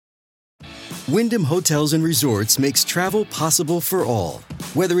Wyndham Hotels and Resorts makes travel possible for all.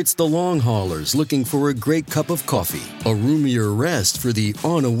 Whether it's the long haulers looking for a great cup of coffee, a roomier rest for the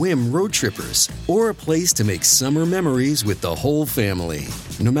on-a-whim road trippers, or a place to make summer memories with the whole family.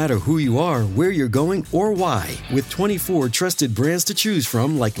 No matter who you are, where you're going, or why, with 24 trusted brands to choose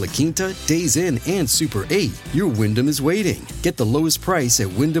from like La Quinta, Days Inn, and Super 8, your Wyndham is waiting. Get the lowest price at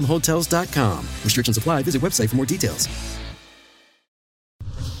WyndhamHotels.com. Restrictions apply. Visit website for more details.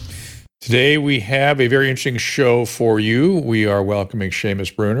 Today, we have a very interesting show for you. We are welcoming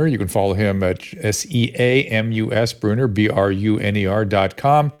Seamus Bruner. You can follow him at Seamus Bruner,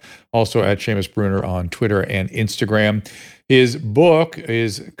 BRUNER.com. Also at Seamus Bruner on Twitter and Instagram. His book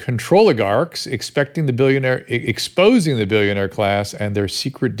is Controligarchs, Exposing the Billionaire Class and Their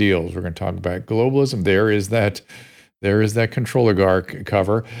Secret Deals. We're going to talk about globalism. There is that Controligarch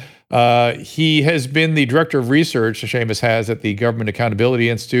cover. He has been the director of research, Seamus has, at the Government Accountability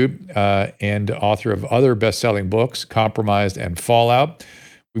Institute, and author of other best-selling books, Compromised and Fallout.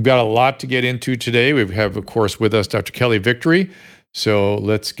 We've got a lot to get into today. We have, of course, with us Dr. Kelly Victory. So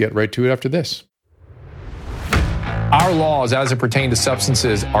let's get right to it after this. Our laws, as it pertains to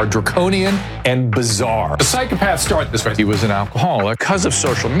substances, are draconian and bizarre. The psychopaths start this way. He was an alcoholic because of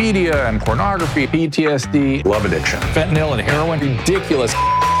social media and pornography, PTSD, love addiction, fentanyl and heroin. Ridiculous.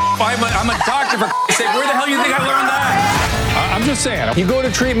 I'm a doctor, for sake. Where the hell do you think I learned that? I'm just saying, you go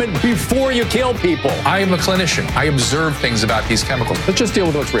to treatment before you kill people. I am a clinician. I observe things about these chemicals. Let's just deal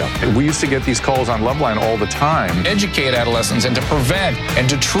with what's real. We used to get these calls on Loveline all the time. Educate adolescents and to prevent and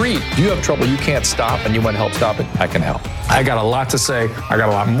to treat. If you have trouble you can't stop and you want help stop it, I can help. I got a lot to say. I got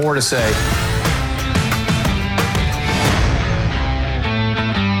a lot more to say.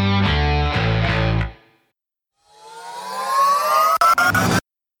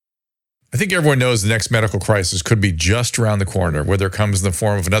 I think everyone knows the next medical crisis could be just around the corner, whether it comes in the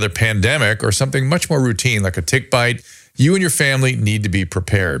form of another pandemic or something much more routine like a tick bite. You and your family need to be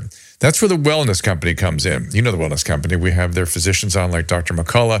prepared. That's where the Wellness Company comes in. You know the Wellness Company. We have their physicians on like Dr.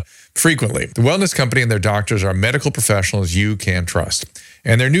 McCullough frequently. The Wellness Company and their doctors are medical professionals you can trust.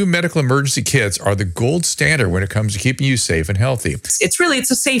 And their new medical emergency kits are the gold standard when it comes to keeping you safe and healthy.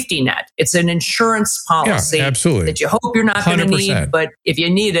 It's a safety net. It's an insurance policy. Yeah, absolutely. That you hope you're not going to need, but if you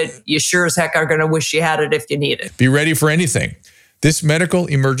need it, you sure as heck are going to wish you had it if you need it. Be ready for anything. This medical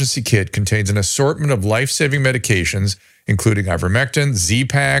emergency kit contains an assortment of life-saving medications, including ivermectin,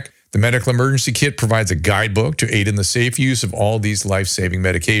 Z-Pak. The medical emergency kit provides a guidebook to aid in the safe use of all these life-saving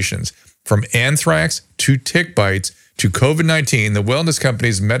medications. From anthrax to tick bites to COVID-19, the Wellness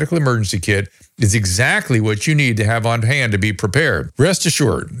Company's medical emergency kit is exactly what you need to have on hand to be prepared. Rest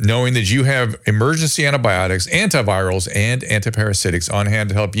assured, knowing that you have emergency antibiotics, antivirals, and antiparasitics on hand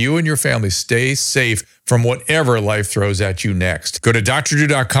to help you and your family stay safe from whatever life throws at you next. Go to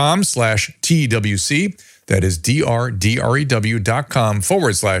drdrew.com/TWC. That is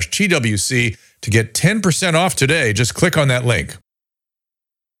drdrew.com/TWC to get 10% off today. Just click on that link.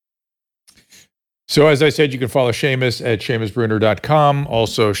 So as I said, you can follow Seamus at SeamusBruner.com.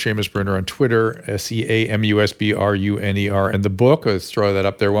 Also, Seamus Bruner on Twitter, SeamusBruner. And the book, let's throw that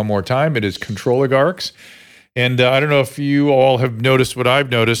up there one more time. It is Controligarchs. And I don't know if you all have noticed what I've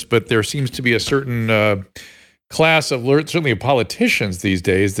noticed, but there seems to be a certain class of, certainly of politicians these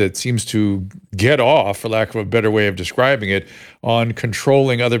days that seems to get off, for lack of a better way of describing it, on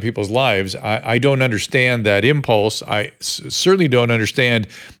controlling other people's lives. I don't understand that impulse. I certainly don't understand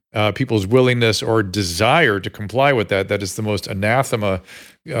people's willingness or desire to comply with that. That is the most anathema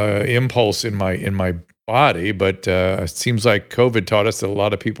impulse in my body. But it seems like COVID taught us that a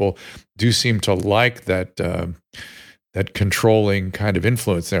lot of people do seem to like that that controlling kind of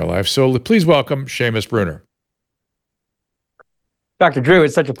influence in their life. So please welcome Seamus Bruner. Dr. Drew,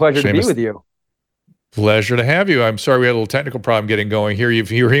 it's such a pleasure to be with you. Pleasure to have you. I'm sorry we had a little technical problem getting going here. You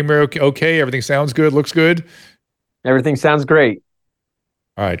hear me okay? Everything sounds good? Looks good? Everything sounds great.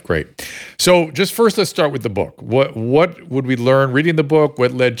 All right, great. So just first, let's start with the book. What would we learn reading the book?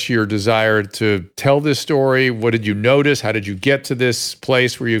 What led to your desire to tell this story? What did you notice? How did you get to this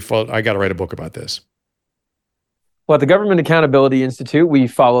place where you felt, I got to write a book about this? Well, at the Government Accountability Institute, we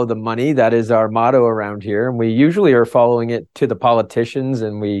follow the money. That is our motto around here. And we usually are following it to the politicians,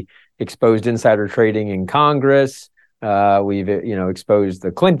 and we exposed insider trading in Congress. We've exposed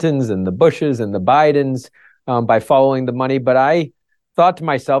the Clintons and the Bushes and the Bidens by following the money. But I thought to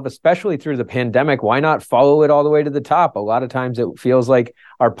myself, especially through the pandemic, why not follow it all the way to the top? A lot of times it feels like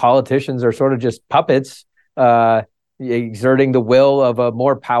our politicians are sort of just puppets exerting the will of a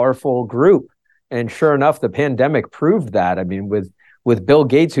more powerful group. And sure enough, the pandemic proved that. I mean, with Bill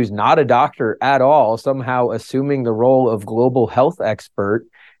Gates, who's not a doctor at all, somehow assuming the role of global health expert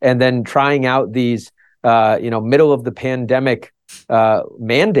and then trying out these, middle of the pandemic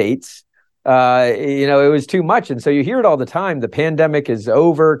mandates, it was too much. And so you hear it all the time. The pandemic is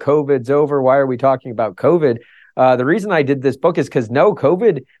over. COVID's over. Why are we talking about COVID? The reason I did this book is because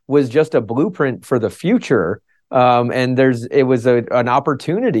COVID was just a blueprint for the future. And it was an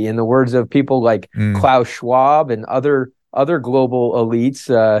opportunity, in the words of people like Klaus Schwab and other global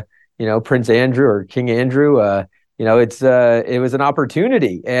elites, Prince Andrew or King Andrew. It was an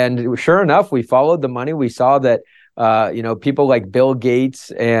opportunity. And sure enough, we followed the money. We saw that people like Bill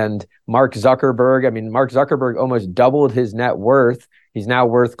Gates and Mark Zuckerberg. I mean, Mark Zuckerberg almost doubled his net worth. He's now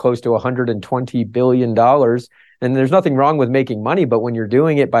worth close to $120 billion. And there's nothing wrong with making money, but when you're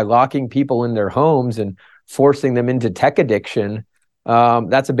doing it by locking people in their homes and forcing them into tech addiction,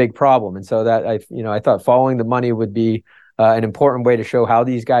 that's a big problem. And so that I thought following the money would be an important way to show how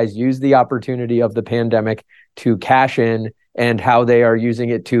these guys use the opportunity of the pandemic to cash in, and how they are using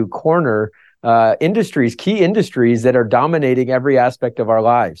it to corner key industries that are dominating every aspect of our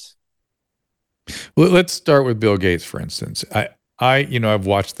lives. Well, let's start with Bill Gates, for instance. I've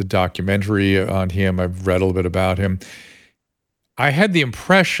watched the documentary on him. I've read a little bit about him. I had the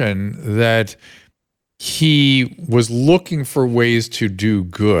impression that he was looking for ways to do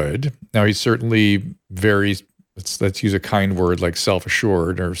good. Now, he's certainly very, let's use a kind word like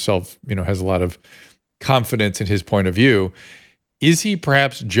self-assured, or has a lot of confidence in his point of view. Is he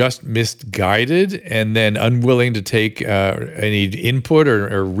perhaps just misguided and then unwilling to take any input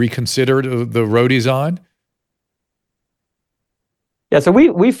or reconsider the road he's on? Yeah, so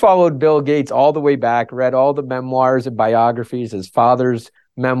we followed Bill Gates all the way back, read all the memoirs and biographies, his father's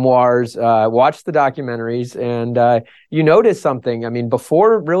memoirs, watched the documentaries, and you notice something. I mean,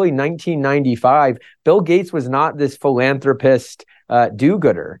 before really 1995, Bill Gates was not this philanthropist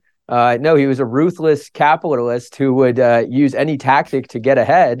do-gooder. No, he was a ruthless capitalist who would use any tactic to get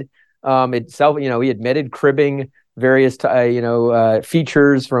ahead. He admitted cribbing various,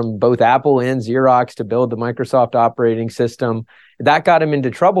 features from both Apple and Xerox to build the Microsoft operating system. That got him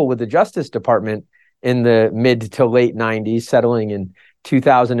into trouble with the Justice Department in the mid to late 90s, settling in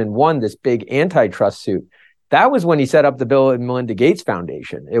 2001, this big antitrust suit. That was when he set up the Bill and Melinda Gates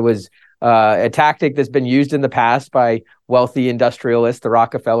Foundation. It was a tactic that's been used in the past by wealthy industrialists, the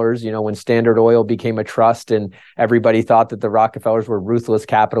Rockefellers, when Standard Oil became a trust and everybody thought that the Rockefellers were ruthless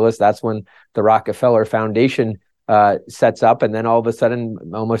capitalists. That's when the Rockefeller Foundation sets up. And then all of a sudden,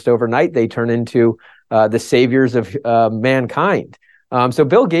 almost overnight, they turn into the saviors of mankind. So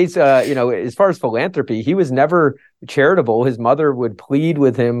Bill Gates, as far as philanthropy, he was never charitable. His mother would plead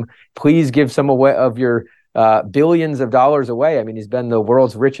with him, please give some of your billions of dollars away. I mean, he's been the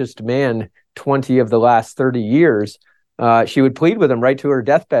world's richest man 20 of the last 30 years. She would plead with him right to her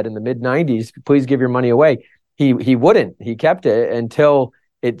deathbed in the mid-90s, please give your money away. He wouldn't. He kept it until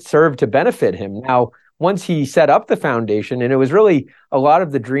it served to benefit him. Now, once he set up the foundation, and it was really a lot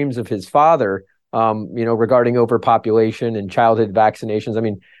of the dreams of his father, regarding overpopulation and childhood vaccinations. I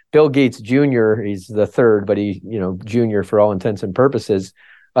mean, Bill Gates Jr., he's the third, but he, junior for all intents and purposes,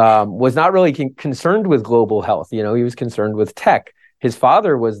 was not really concerned with global health. He was concerned with tech. His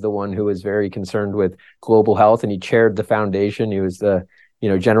father was the one who was very concerned with global health, and he chaired the foundation. He was the,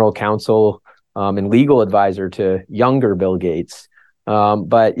 general counsel and legal advisor to younger Bill Gates.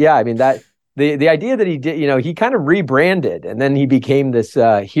 But yeah, I mean, that the idea that he did, he kind of rebranded, and then he became this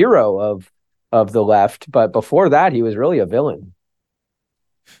hero of the left. But before that, he was really a villain.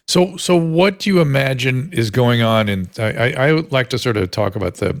 So what do you imagine is going on? And I would like to sort of talk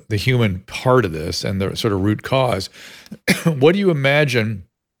about the human part of this and the sort of root cause. What do you imagine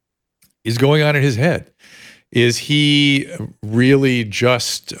is going on in his head? Is he really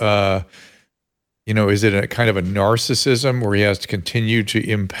just, is it a kind of a narcissism where he has to continue to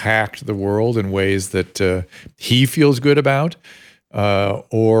impact the world in ways that he feels good about?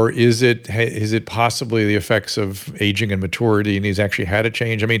 Or is it possibly the effects of aging and maturity, and he's actually had a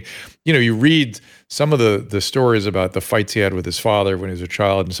change? I mean, you read some of the stories about the fights he had with his father when he was a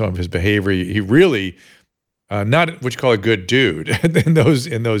child and some of his behavior. He really, not what you call a good dude in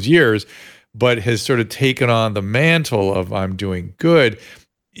those years, but has sort of taken on the mantle of I'm doing good.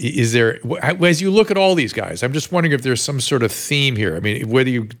 Is there, as you look at all these guys, I'm just wondering if there's some sort of theme here. I mean, whether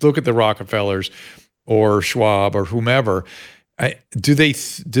you look at the Rockefellers or Schwab or whomever,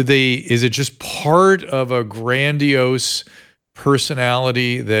 is it just part of a grandiose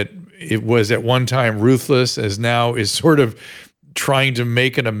personality that it was at one time ruthless, as now is sort of trying to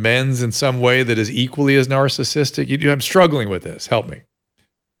make an amends in some way that is equally as narcissistic? I'm struggling with this. Help me.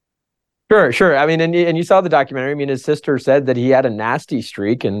 Sure. I mean, and you saw the documentary. I mean, his sister said that he had a nasty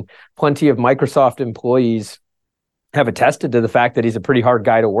streak, and plenty of Microsoft employees have attested to the fact that he's a pretty hard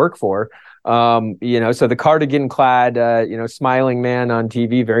guy to work for. So the cardigan clad, smiling man on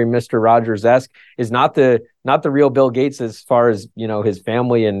TV, very Mr. Rogers-esque, is not the real Bill Gates as far as, his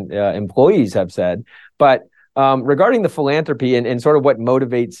family and employees have said. But regarding the philanthropy and sort of what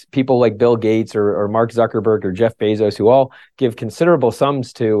motivates people like Bill Gates or Mark Zuckerberg or Jeff Bezos, who all give considerable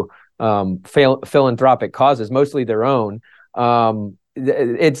sums to philanthropic causes, mostly their own,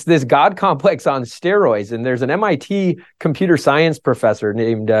 it's this God complex on steroids. And there's an MIT computer science professor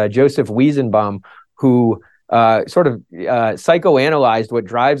named Joseph Weizenbaum who sort of psychoanalyzed what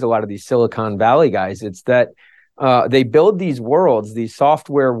drives a lot of these Silicon Valley guys. It's that they build these worlds, these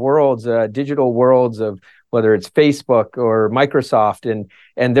software worlds, digital worlds of whether it's Facebook or Microsoft,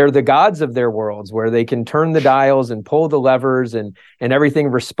 and they're the gods of their worlds, where they can turn the dials and pull the levers and everything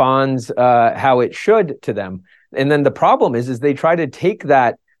responds how it should to them. And then the problem is they try to take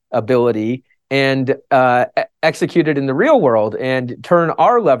that ability and execute it in the real world and turn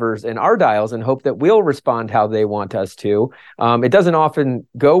our levers and our dials and hope that we'll respond how they want us to. It doesn't often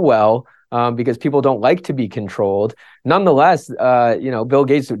go well because people don't like to be controlled. Nonetheless, Bill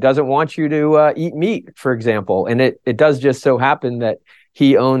Gates doesn't want you to eat meat, for example. And it does just so happen that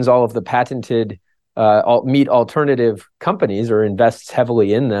he owns all of the patented meat alternative companies or invests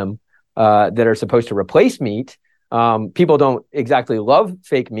heavily in them that are supposed to replace meat. People don't exactly love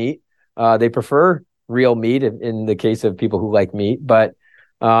fake meat. They prefer real meat in the case of people who like meat. But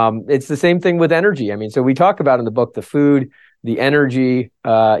it's the same thing with energy. I mean, so we talk about in the book the food, the energy.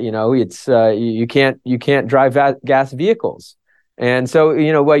 It's you can't drive gas vehicles. And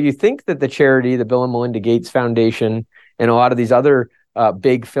so, while you think that the charity, the Bill and Melinda Gates Foundation, and a lot of these other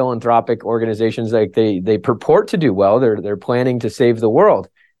big philanthropic organizations, like they purport to do well, they're planning to save the world.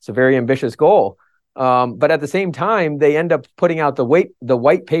 It's a very ambitious goal. But at the same time, they end up putting out the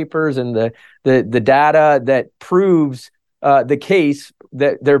white papers and the data that proves the case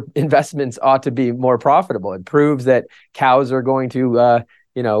that their investments ought to be more profitable. It proves that cows are going to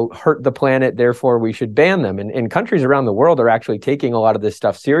hurt the planet, therefore we should ban them. And countries around the world are actually taking a lot of this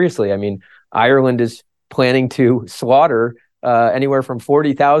stuff seriously. I mean, Ireland is planning to slaughter anywhere from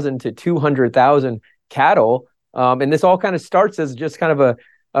 40,000 to 200,000 cattle. And this all kind of starts as just kind of a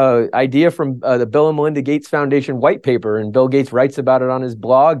idea from the Bill and Melinda Gates Foundation white paper. And Bill Gates writes about it on his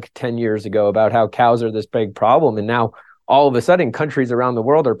blog 10 years ago about how cows are this big problem. And now all of a sudden countries around the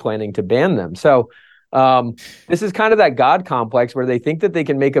world are planning to ban them. So this is kind of that God complex where they think that they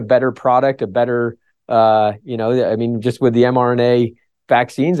can make a better product, a better, just with the mRNA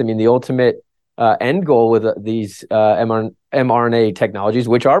vaccines. I mean, the ultimate end goal with these mRNA technologies,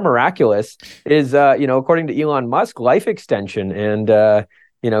 which are miraculous, is, according to Elon Musk, life extension. And,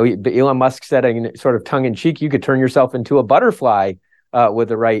 Elon Musk said, in sort of tongue in cheek, you could turn yourself into a butterfly with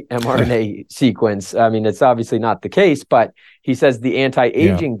the right mRNA sequence. I mean, it's obviously not the case, but he says the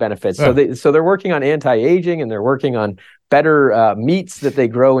anti-aging benefits. So they're working on anti-aging and they're working on better meats that they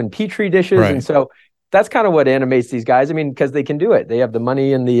grow in petri dishes. Right. And so that's kind of what animates these guys. I mean, because they can do it. They have the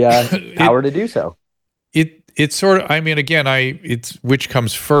money and the power to do so. It's sort of, I mean, again, it's which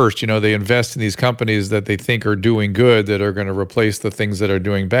comes first. They invest in these companies that they think are doing good, that are going to replace the things that are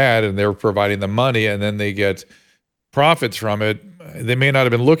doing bad, and they're providing the money, and then they get profits from it. They may not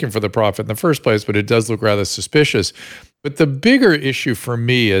have been looking for the profit in the first place, but it does look rather suspicious. But the bigger issue for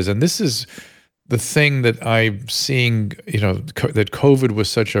me is, and this is the thing that I'm seeing, that COVID was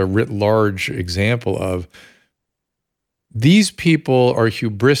such a writ large example of, these people are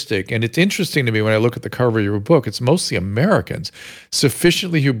hubristic. And it's interesting to me when I look at the cover of your book, it's mostly Americans,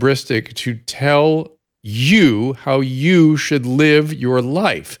 sufficiently hubristic to tell you how you should live your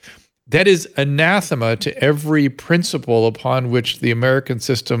life. That is anathema to every principle upon which the American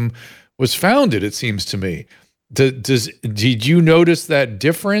system was founded, it seems to me. Did you notice that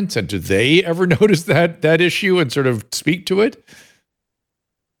difference? And do they ever notice that issue and sort of speak to it?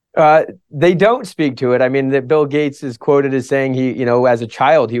 They don't speak to it. I mean, that Bill Gates is quoted as saying he, as a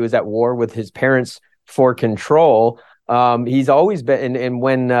child, he was at war with his parents for control. He's always been, and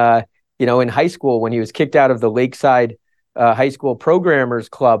when, in high school, when he was kicked out of the Lakeside High School Programmers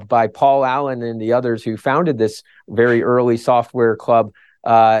Club by Paul Allen and the others who founded this very early software club,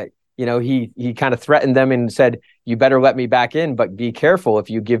 he kind of threatened them and said, you better let me back in, but be careful. If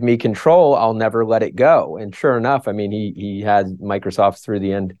you give me control, I'll never let it go. And sure enough, I mean, he had Microsoft through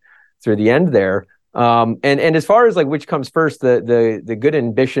the end there. And as far as like which comes first, the good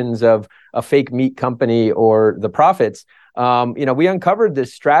ambitions of a fake meat company or the profits, we uncovered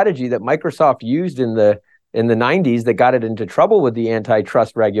this strategy that Microsoft used in the 90s that got it into trouble with the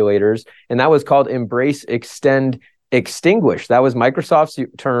antitrust regulators. And that was called embrace, extend, extinguish. That was Microsoft's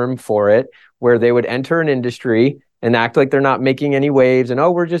term for it, where they would enter an industry and act like they're not making any waves, and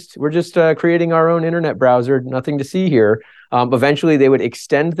we're just creating our own internet browser, nothing to see here. Eventually, they would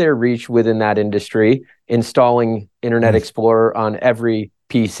extend their reach within that industry, installing Internet Explorer on every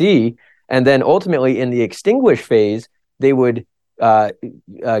PC, and then ultimately in the extinguish phase, they would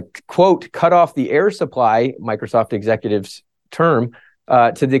quote, cut off the air supply, Microsoft executives term,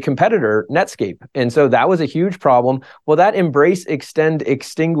 to the competitor Netscape. And so that was a huge problem. Well, that embrace, extend,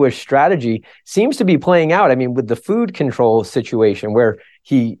 extinguish strategy seems to be playing out. I mean, with the food control situation where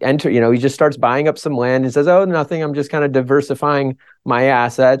he just starts buying up some land and says, oh, nothing, I'm just kind of diversifying my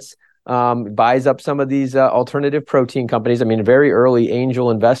assets, buys up some of these alternative protein companies. I mean, a very early angel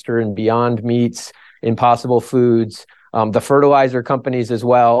investor in Beyond Meats, Impossible Foods, the fertilizer companies as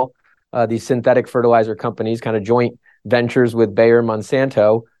well, these synthetic fertilizer companies, kind of joint ventures with Bayer,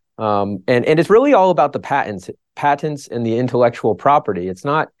 Monsanto. And it's really all about the patents and the intellectual property. It's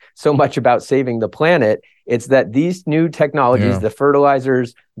not so much about saving the planet. It's that these new technologies, the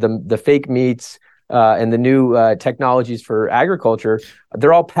fertilizers, the fake meats, and the new technologies for agriculture,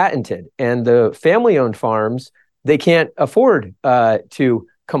 they're all patented. And the family-owned farms, they can't afford to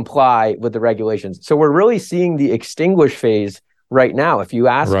comply with the regulations. So we're really seeing the extinguish phase right now. If you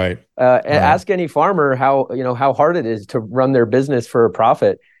ask ask any farmer how hard it is to run their business for a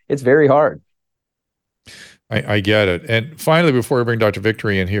profit, it's very hard. I get it. And finally, before we bring Dr.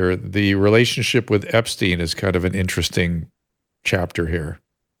 Victory in here, the relationship with Epstein is kind of an interesting chapter here.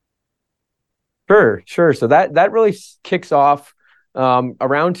 Sure. So that really kicks off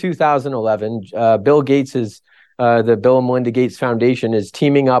around 2011. Bill Gates is the Bill and Melinda Gates Foundation is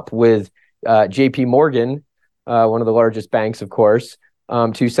teaming up with J.P. Morgan, one of the largest banks, of course,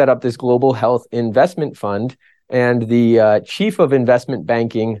 to set up this global health investment fund. And the chief of investment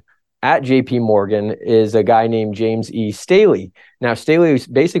banking at J.P. Morgan is a guy named James E. Staley. Now, Staley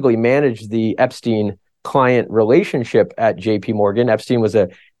basically managed the Epstein client relationship at J.P. Morgan. Epstein was an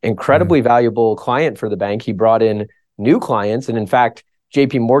incredibly valuable client for the bank. He brought in new clients. And in fact,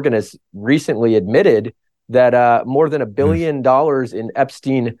 J.P. Morgan has recently admitted that more than $1 billion in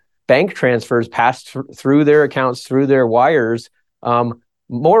Epstein bank transfers passed through their accounts, through their wires,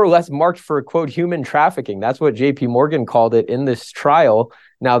 more or less marked for, quote, human trafficking. That's what JP Morgan called it in this trial.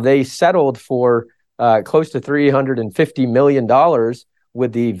 Now, they settled for close to $350 million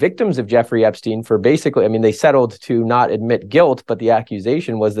with the victims of Jeffrey Epstein for basically, I mean, they settled to not admit guilt, but the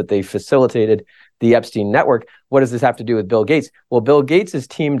accusation was that they facilitated the Epstein network. What does this have to do with Bill Gates? Well, Bill Gates is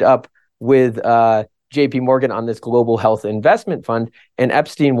teamed up with JP Morgan on this global health investment fund, and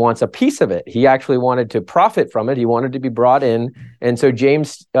Epstein wants a piece of it. He actually wanted to profit from it. He wanted to be brought in. And so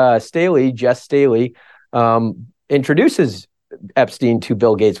James Staley, Jess Staley, introduces Epstein to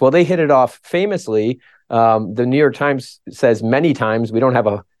Bill Gates. Well, they hit it off famously. The New York Times says many times, we don't have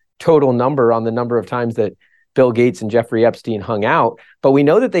a total number on the number of times that Bill Gates and Jeffrey Epstein hung out, but we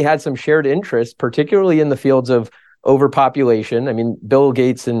know that they had some shared interests, particularly in the fields of overpopulation. I mean, Bill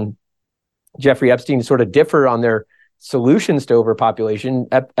Gates and Jeffrey Epstein sort of differ on their solutions to overpopulation.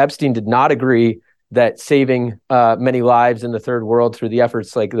 Epstein did not agree that saving many lives in the third world through the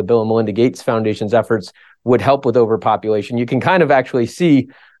efforts like the Bill and Melinda Gates Foundation's efforts would help with overpopulation. You can kind of actually see,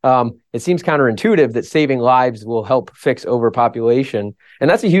 it seems counterintuitive that saving lives will help fix overpopulation. And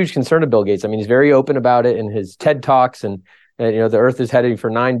that's a huge concern of Bill Gates. I mean, he's very open about it in his TED Talks, and the Earth is heading for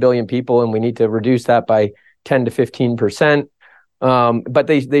 9 billion people, and we need to reduce that by 10 to 15%. But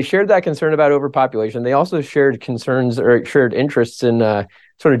they shared that concern about overpopulation. They also shared concerns or shared interests in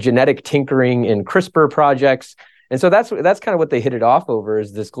sort of genetic tinkering in CRISPR projects. And so that's kind of what they hit it off over,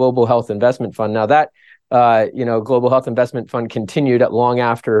 is this global health investment fund. Now that global health investment fund continued at long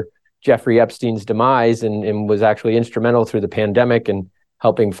after Jeffrey Epstein's demise and was actually instrumental through the pandemic and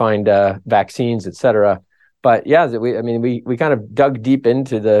helping find vaccines, et cetera. But yeah, we kind of dug deep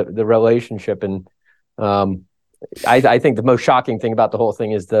into the relationship, and I think the most shocking thing about the whole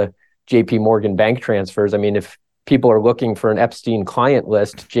thing is the JP Morgan bank transfers. I mean, if people are looking for an Epstein client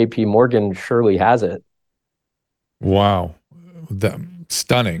list, JP Morgan surely has it. Wow.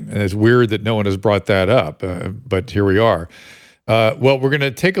 Stunning. And it's weird that no one has brought that up, but here we are. Well, we're going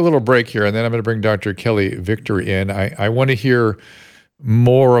to take a little break here, and then I'm going to bring Dr. Kelly Victory in. I want to hear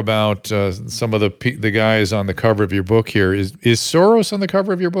more about some of the guys on the cover of your book here. Is Soros on the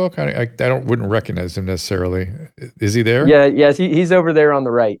cover of your book? I wouldn't recognize him necessarily. Is he there? Yes, he's over there on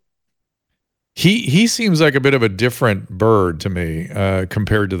the right. He seems like a bit of a different bird to me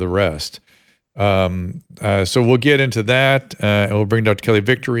compared to the rest. So we'll get into that, and we'll bring Dr. Kelly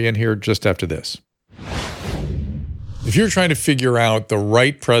Victory in here just after this. If you're trying to figure out the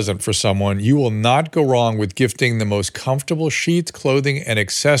right present for someone, you will not go wrong with gifting the most comfortable sheets, clothing, and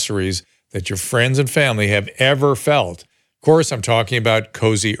accessories that your friends and family have ever felt. Of course, I'm talking about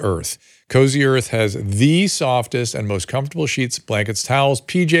Cozy Earth. Cozy Earth has the softest and most comfortable sheets, blankets, towels,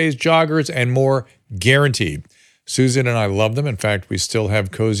 PJs, joggers, and more, guaranteed. Susan and I love them. In fact, we still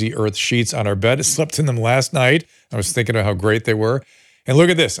have Cozy Earth sheets on our bed. I slept in them last night. I was thinking of how great they were. And look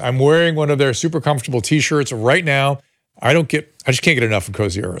at this. I'm wearing one of their super comfortable t-shirts right now. I just can't get enough of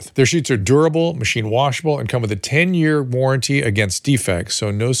Cozy Earth. Their sheets are durable, machine washable, and come with a 10-year warranty against defects. So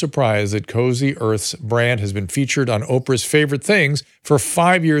no surprise that Cozy Earth's brand has been featured on Oprah's favorite things for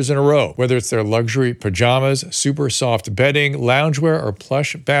 5 years in a row. Whether it's their luxury pajamas, super soft bedding, loungewear, or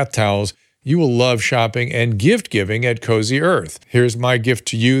plush bath towels, you will love shopping and gift giving at Cozy Earth. Here's my gift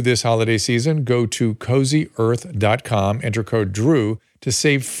to you this holiday season. Go to CozyEarth.com, enter code DREW to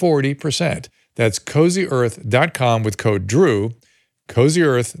save 40%. That's CozyEarth.com with code DREW.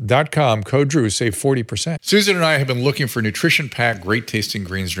 CozyEarth.com, code DREW, save 40%. Susan and I have been looking for nutrition-packed, great-tasting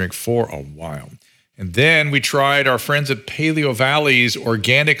greens drink for a while. And then we tried our friends at Paleo Valley's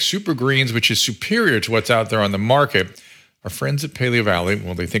Organic Super Greens, which is superior to what's out there on the market. Our friends at Paleo Valley,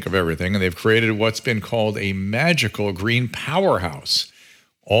 well, they think of everything, and they've created what's been called a magical green powerhouse.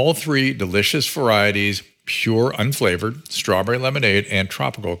 All three delicious varieties, pure unflavored, strawberry lemonade, and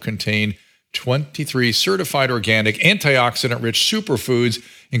tropical, contain 23 certified organic, antioxidant-rich superfoods,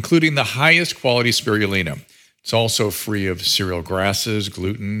 including the highest quality spirulina. It's also free of cereal grasses,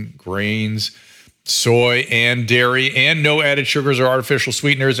 gluten, grains, soy, and dairy, and no added sugars or artificial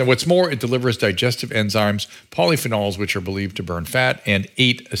sweeteners. And what's more, it delivers digestive enzymes, polyphenols, which are believed to burn fat, and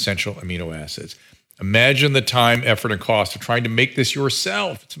 8 essential amino acids. Imagine the time, effort, and cost of trying to make this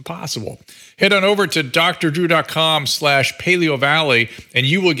yourself. It's impossible. Head on over to drdrew.com/paleovalley, and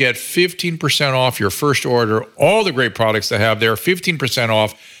you will get 15% off your first order. All the great products they have there, 15%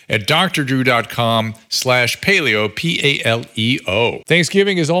 off at drdrew.com/paleo, P-A-L-E-O.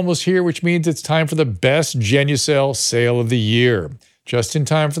 Thanksgiving is almost here, which means it's time for the best Genucel sale of the year. Just in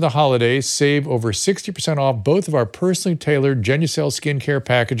time for the holidays, save over 60% off both of our personally tailored Genucel skincare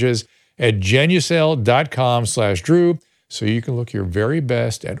packages at Genucel.com/Drew, so you can look your very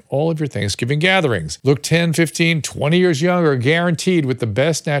best at all of your Thanksgiving gatherings. Look 10, 15, 20 years younger, guaranteed, with the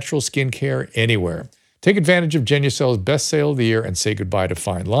best natural skincare anywhere. Take advantage of Genucel's best sale of the year and say goodbye to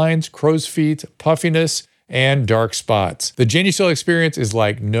fine lines, crow's feet, puffiness, and dark spots. The Genucel experience is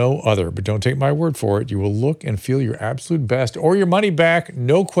like no other, but don't take my word for it. You will look and feel your absolute best or your money back,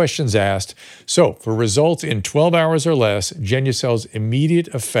 no questions asked. So for results in 12 hours or less, Genucel's immediate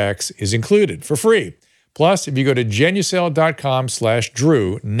effects is included for free. Plus, if you go to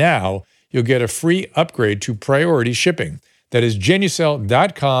Genucel.com/Drew now, you'll get a free upgrade to priority shipping. That is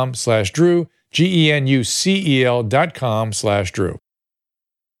Genucel.com/Drew, Genucel.com/Drew.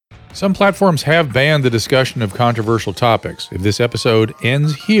 Some platforms have banned the discussion of controversial topics. If this episode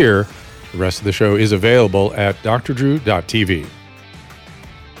ends here, the rest of the show is available at drdrew.tv.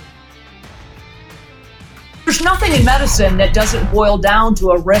 There's nothing in medicine that doesn't boil down to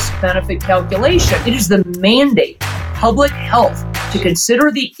a risk-benefit calculation. It is the mandate of public health to consider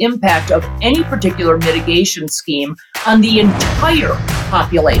the impact of any particular mitigation scheme on the entire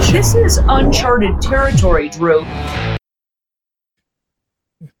population. This is uncharted territory, Drew.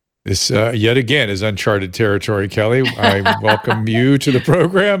 This, yet again, is uncharted territory, Kelly. I welcome you to the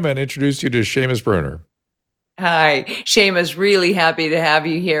program and introduce you to Seamus Bruner. Hi, Seamus, really happy to have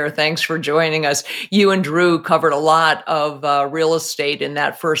you here. Thanks for joining us. You and Drew covered a lot of real estate in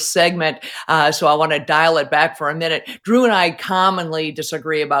that first segment, so I want to dial it back for a minute. Drew and I commonly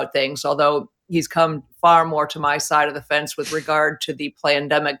disagree about things, although he's come far more to my side of the fence with regard to the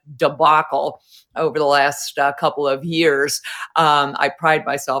pandemic debacle over the last couple of years. I pride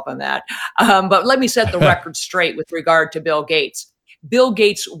myself on that. But let me set the record straight with regard to Bill Gates. Bill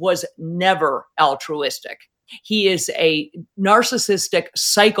Gates was never altruistic. He is a narcissistic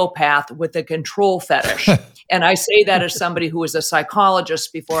psychopath with a control fetish. And I say that as somebody who was a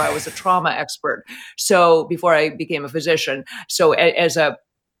psychologist before I was a trauma expert. So before I became a physician. So as a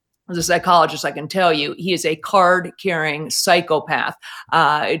psychologist, I can tell you, he is a card-carrying psychopath,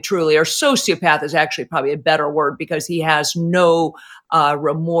 truly, or sociopath is actually probably a better word, because he has no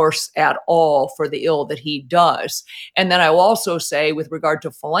remorse at all for the ill that he does. And then I will also say, with regard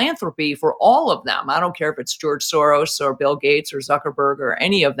to philanthropy, for all of them, I don't care if it's George Soros or Bill Gates or Zuckerberg or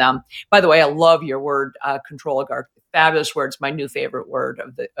any of them. By the way, I love your word, control oligarch. Fabulous word. It's my new favorite word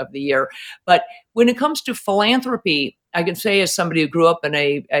of the year. But when it comes to philanthropy, I can say, as somebody who grew up in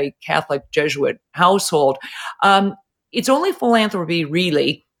a Catholic Jesuit household, it's only philanthropy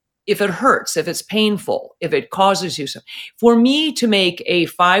really if it hurts, if it's painful, if it causes you something. For me to make a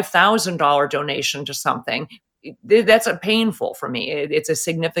 $5,000 donation to something that's a painful for me. It's a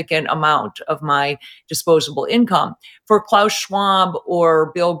significant amount of my disposable income. For Klaus Schwab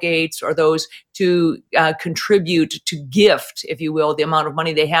or Bill Gates or those to contribute, to gift, if you will, the amount of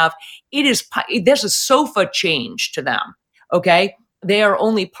money they have, there's a sofa change to them. Okay. They are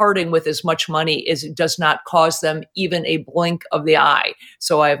only parting with as much money as it does not cause them even a blink of the eye.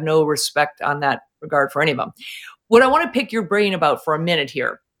 So I have no respect on that regard for any of them. What I want to pick your brain about for a minute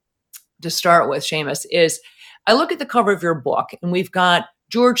here to start with, Seamus, is I look at the cover of your book and we've got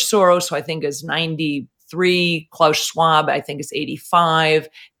George Soros, who I think is 93, Klaus Schwab, I think is 85,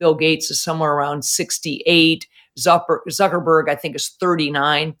 Bill Gates is somewhere around 68, Zuckerberg, I think is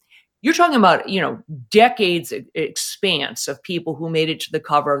 39. You're talking about, decades expanse of people who made it to the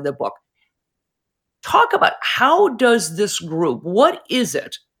cover of the book. Talk about, how does this group, what is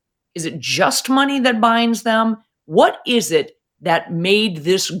it? Is it just money that binds them? What is it that made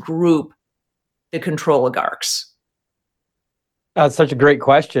this group the control oligarchs? That's such a great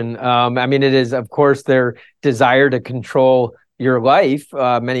question. It is, of course, their desire to control your life,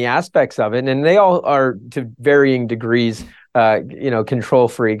 many aspects of it, and they all are to varying degrees, control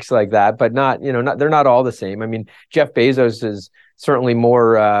freaks like that, but they're not all the same. I mean, Jeff Bezos is certainly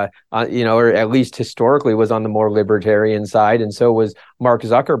more, or at least historically was on the more libertarian side, and so was Mark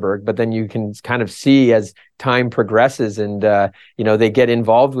Zuckerberg. But then you can kind of see as time progresses and, they get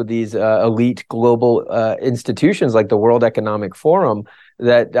involved with these elite global institutions like the World Economic Forum,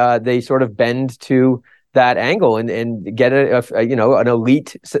 that they sort of bend to that angle and get an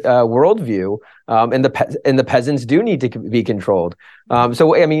elite worldview, and the peasants do need to be controlled.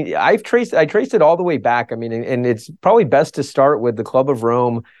 I traced it all the way back. And it's probably best to start with the Club of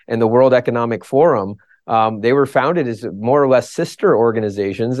Rome and the World Economic Forum. They were founded as more or less sister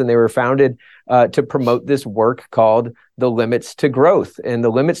organizations, and they were founded to promote this work called the limits to growth. And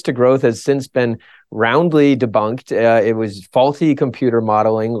the limits to growth has since been roundly debunked. It was faulty computer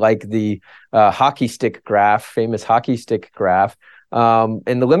modeling, like the hockey stick graph, famous hockey stick graph.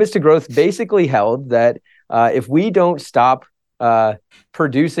 And the limits to growth basically held that if we don't stop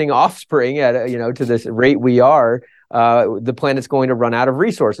producing offspring at to this rate we are, the planet's going to run out of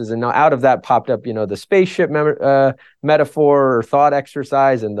resources. And now out of that popped up, the spaceship metaphor or thought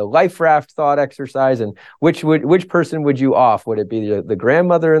exercise, and the life raft thought exercise. And which person would you off? Would it be the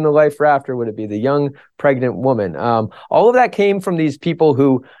grandmother in the life raft, or would it be the young pregnant woman? All of that came from these people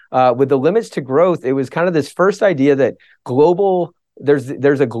who, with the limits to growth, it was kind of this first idea that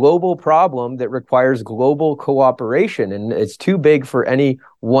there's a global problem that requires global cooperation, and it's too big for any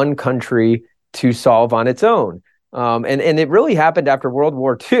one country to solve on its own. And it really happened after World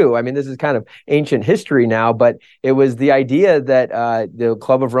War II. I mean, this is kind of ancient history now, but it was the idea that the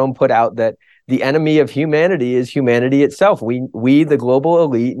Club of Rome put out, that the enemy of humanity is humanity itself. We, the global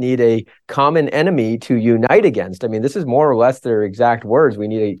elite, need a common enemy to unite against. I mean, this is more or less their exact words. We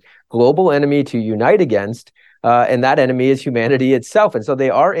need a global enemy to unite against, and that enemy is humanity itself. And so they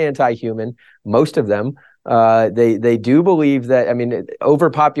are anti-human, most of them. They do believe that,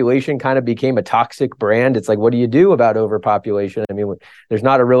 overpopulation kind of became a toxic brand. It's like, what do you do about overpopulation? There's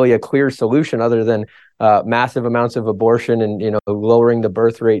not really a clear solution other than massive amounts of abortion and, lowering the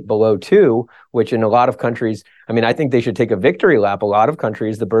birth rate below 2, which in a lot of countries, I think they should take a victory lap. A lot of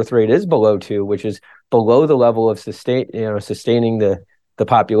countries, the birth rate is below 2, which is below the level of sustaining the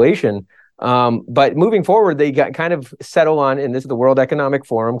population. But moving forward, they got kind of settle on, and this is the World Economic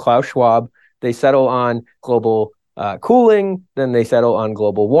Forum, Klaus Schwab, they settle on global cooling, then they settle on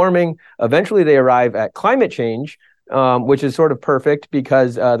global warming. Eventually, they arrive at climate change, which is sort of perfect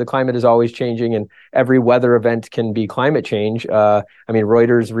because the climate is always changing, and every weather event can be climate change.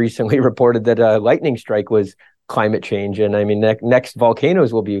 Reuters recently reported that a lightning strike was climate change, and next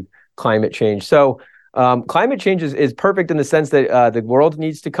volcanoes will be climate change. So climate change is perfect in the sense that the world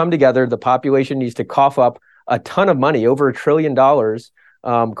needs to come together. The population needs to cough up a ton of money, over $1 trillion,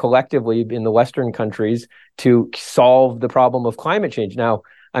 collectively in the Western countries, to solve the problem of climate change. Now,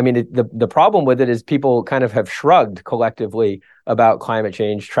 the problem with it is people kind of have shrugged collectively about climate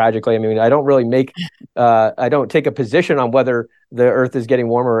change. Tragically, I don't really I don't take a position on whether the Earth is getting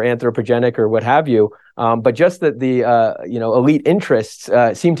warmer or anthropogenic or what have you. But just that the elite interests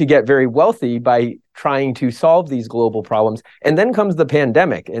seem to get very wealthy by trying to solve these global problems. And then comes the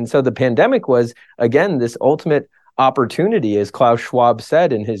pandemic, and so the pandemic was again this ultimate opportunity, as Klaus Schwab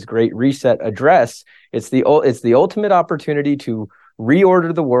said in his Great Reset address. It's the ultimate opportunity to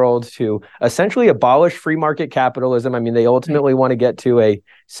reorder the world, to essentially abolish free market capitalism. They ultimately want to get to a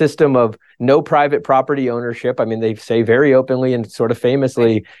system of no private property ownership. They say very openly and sort of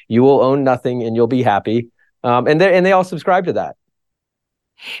famously, you will own nothing and you'll be happy. And they all subscribe to that.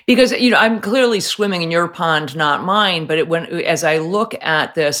 Because, I'm clearly swimming in your pond, not mine. But as I look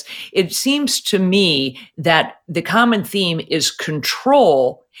at this, it seems to me that the common theme is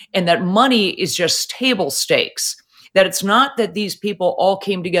control, and that money is just table stakes. That it's not that these people all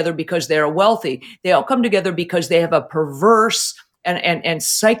came together because they are wealthy. They all come together because they have a perverse and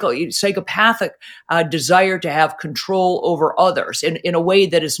psychopathic desire to have control over others in a way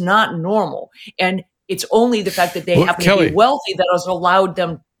that is not normal. And it's only the fact that they happen to be wealthy that has allowed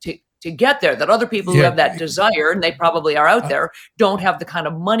them to get there. That other people who have that desire, and they probably are out there, don't have the kind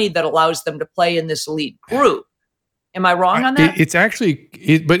of money that allows them to play in this elite group. Am I wrong on that? It's actually,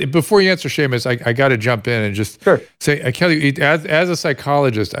 but before you answer, Seamus, I got to jump in and just say, Kelly, as a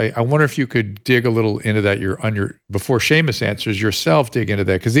psychologist, I wonder if you could dig a little into that. Before Seamus answers, yourself dig into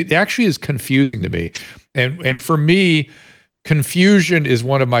that, because it actually is confusing to me, and for me, confusion is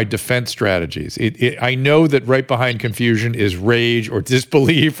one of my defense strategies. I know that right behind confusion is rage or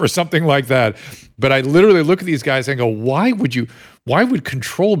disbelief or something like that. But I literally look at these guys and go, why would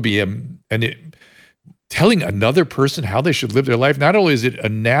control be telling another person how they should live their life? Not only is it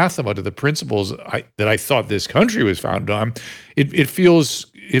anathema to the principles that I thought this country was founded on, it feels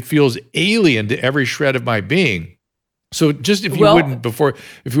alien to every shred of my being. So just if you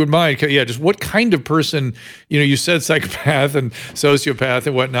wouldn't mind, just what kind of person, you said psychopath and sociopath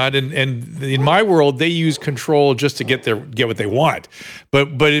and whatnot, and in my world, they use control just to get what they want.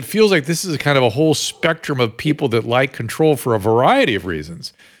 But it feels like this is kind of a whole spectrum of people that like control for a variety of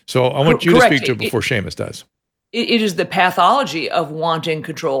reasons. So I want you to speak to it before Seamus does. It is the pathology of wanting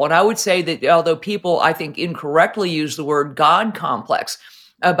control. And I would say that although people, I think, incorrectly use the word God complex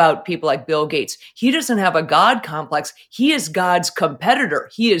about people like Bill Gates, he doesn't have a God complex. He is God's competitor.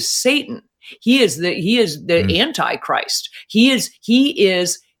 He is Satan. He is the Antichrist. He doesn't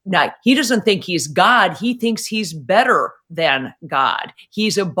think he's God. He thinks he's better than God.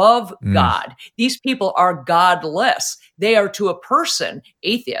 He's above God. These people are godless. They are, to a person,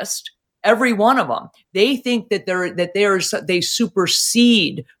 atheist. Every one of them. They think that they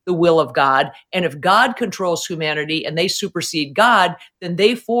supersede the will of God. And if God controls humanity and they supersede God, then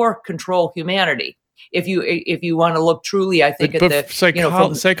they control humanity. If you want to look truly, I think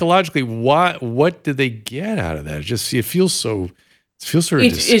psychologically, what do they get out of that? It feels sort of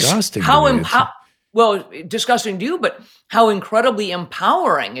disgusting. Well, disgusting to you, but how incredibly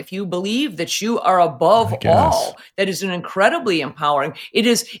empowering. If you believe that you are above all, that is incredibly empowering. It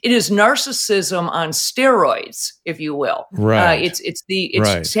is narcissism on steroids, if you will. Right. It's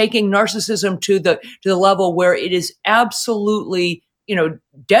taking narcissism to the level where it is absolutely,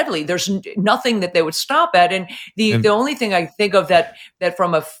 deadly. There's nothing that they would stop at. And the only thing I think of that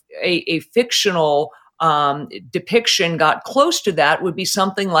from a fictional depiction got close to that would be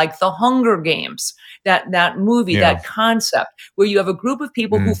something like The Hunger Games, that movie, that concept, where you have a group of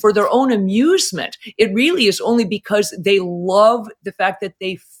people who, for their own amusement, it really is only because they love the fact that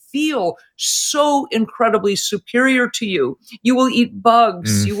they feel so incredibly superior to you. You will eat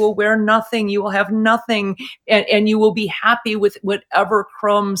bugs, you will wear nothing, you will have nothing, and you will be happy with whatever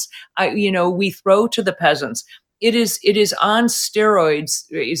crumbs we throw to the peasants. It is on steroids.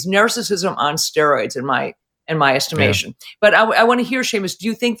 It's narcissism on steroids in my estimation. Yeah. But I want to hear, Seamus, do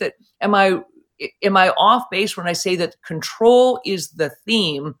you think that am I off base when I say that control is the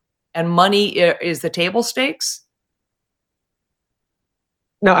theme and money is the table stakes?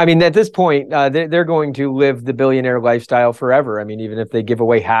 No, I mean, at this point, they're going to live the billionaire lifestyle forever. I mean, even if they give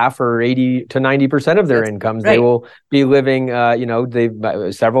away half or 80 to 90% of their incomes, they will be living,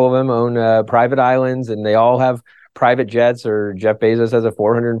 several of them own private islands, and they all have private jets, or Jeff Bezos has a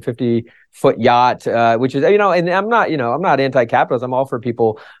 450-foot yacht, which is, and I'm not anti-capitalist. I'm all for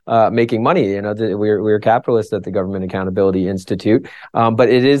people making money. We're capitalists at the Government Accountability Institute, but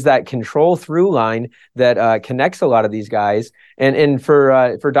it is that control through line that connects a lot of these guys. And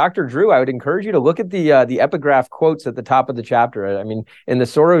for Dr. Drew, I would encourage you to look at the epigraph quotes at the top of the chapter. I mean, in the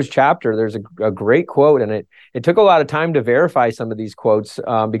Soros chapter, there's a great quote, and it took a lot of time to verify some of these quotes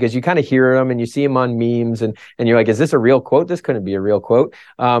because you kind of hear them and you see them on memes, and you're like, is this a real quote? This couldn't be a real quote.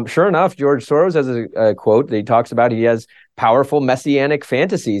 Sure enough, George Soros has a quote that he talks about. He has powerful messianic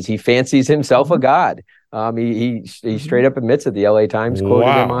fantasies. He fancies himself a god. He straight up admits it. The LA Times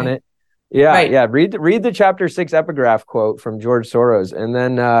quoted him on it. Yeah, right. Yeah. Read the chapter 6 epigraph quote from George Soros. And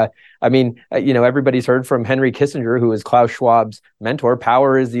then, everybody's heard from Henry Kissinger, who is Klaus Schwab's mentor.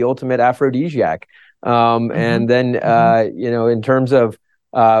 Power is the ultimate aphrodisiac. And then, in terms of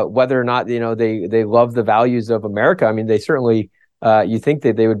whether or not, they love the values of America, I mean, they certainly, you think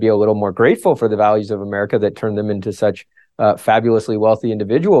that they would be a little more grateful for the values of America that turned them into such fabulously wealthy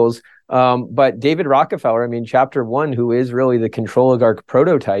individuals. But David Rockefeller, I mean, chapter 1, who is really the control oligarch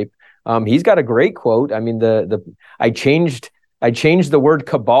prototype, he's got a great quote. I mean, I changed the word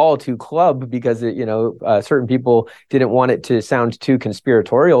cabal to club because certain people didn't want it to sound too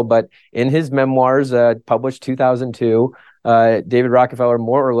conspiratorial. But in his memoirs, published 2002, David Rockefeller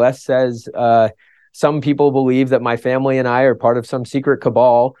more or less says, some people believe that my family and I are part of some secret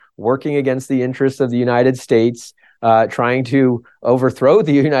cabal working against the interests of the United States, trying to overthrow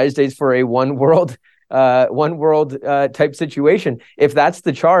the United States for a one world type situation. If that's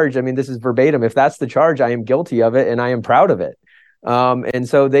the charge, I mean, this is verbatim. If that's the charge, I am guilty of it and I am proud of it. And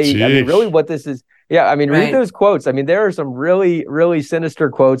so I mean, really what this is, read those quotes. I mean, there are some really, really sinister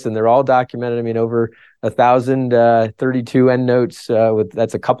quotes and they're all documented. I mean, over 1,032 endnotes,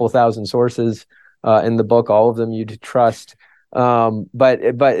 that's a couple thousand sources in the book, all of them you'd trust. But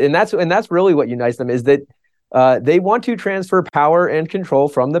that's really what unites them, is that they want to transfer power and control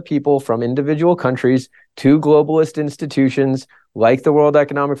from the people, from individual countries to globalist institutions like the World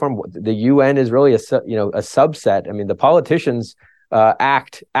Economic Forum. The UN is really a subset. I mean, the politicians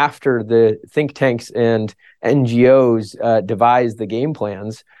act after the think tanks and NGOs devise the game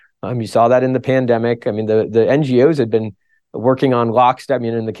plans. You saw that in the pandemic. I mean, the NGOs had been working on lockstep. I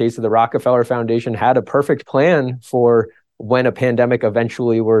mean, in the case of the Rockefeller Foundation, had a perfect plan for when a pandemic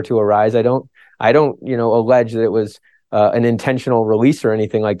eventually were to arise. I don't allege that it was an intentional release or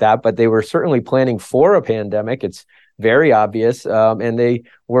anything like that, but they were certainly planning for a pandemic. It's very obvious, and they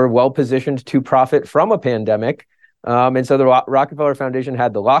were well positioned to profit from a pandemic. And so the Rockefeller Foundation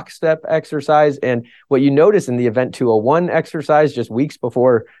had the lockstep exercise. And what you notice in the Event 201 exercise, just weeks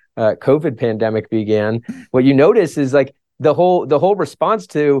before COVID pandemic began, what you notice is like the whole response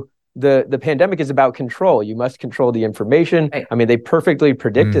to the pandemic is about control. You must control the information. Right. I mean, they perfectly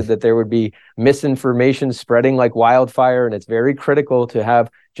predicted that there would be misinformation spreading like wildfire, and it's very critical to have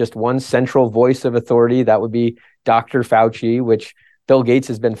just one central voice of authority. That would be Dr. Fauci, which Bill Gates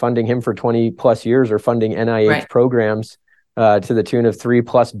has been funding him for 20 plus years, or funding NIH programs to the tune of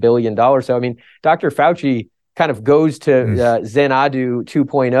 $3+ billion. So, I mean, Dr. Fauci kind of goes to Xanadu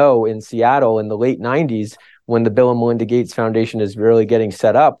 2.0 in Seattle in the late 90s, when the Bill and Melinda Gates Foundation is really getting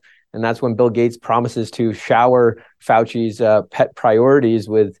set up. And that's when Bill Gates promises to shower Fauci's pet priorities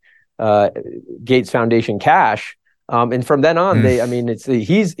with Gates Foundation cash. And from then on,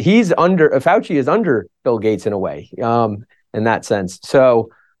 Fauci is under Bill Gates in a way, in that sense. So,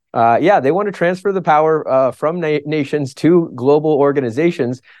 they want to transfer the power from nations to global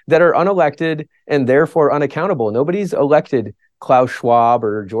organizations that are unelected and therefore unaccountable. Nobody's elected Klaus Schwab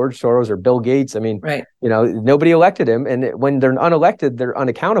or George Soros or Bill Gates. I mean, nobody elected him. And when they're unelected, they're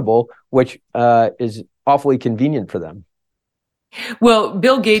unaccountable, which is awfully convenient for them. Well,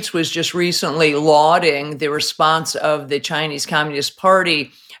 Bill Gates was just recently lauding the response of the Chinese Communist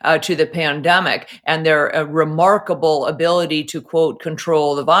Party to the pandemic and their remarkable ability to, quote,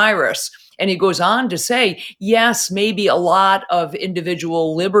 control the virus. And he goes on to say, yes, maybe a lot of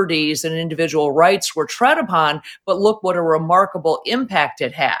individual liberties and individual rights were tread upon, but look what a remarkable impact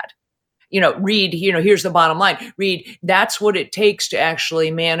it had. Reed, here's the bottom line. Reed, that's what it takes to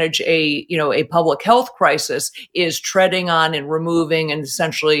actually manage a public health crisis, is treading on and removing and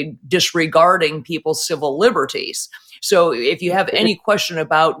essentially disregarding people's civil liberties. So if you have any question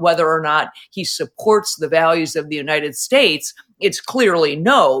about whether or not he supports the values of the United States, it's clearly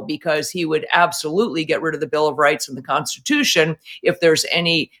no, because he would absolutely get rid of the Bill of Rights and the Constitution if there's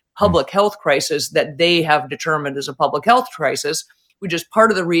any public health crisis that they have determined as a public health crisis, which is part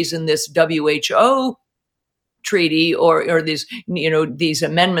of the reason this WHO treaty or these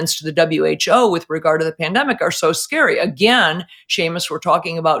amendments to the WHO with regard to the pandemic are so scary. Again, Seamus, we're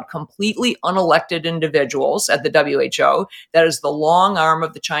talking about completely unelected individuals at the WHO. That is the long arm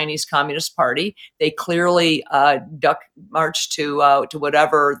of the Chinese Communist Party. They clearly duck march to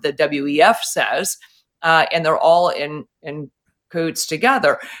whatever the WEF says, and they're all in cahoots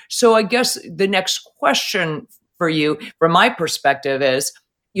together. So I guess the next question for you, from my perspective, is,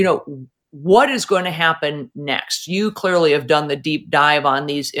 what is going to happen next? You clearly have done the deep dive on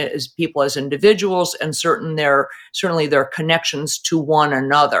these as people as individuals, and certainly their connections to one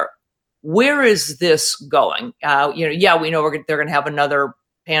another. Where is this going? We know they're going to have another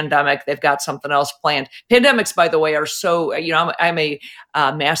pandemic. They've got something else planned. Pandemics, by the way, are so, I'm a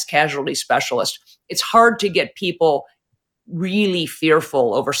mass casualty specialist. It's hard to get people really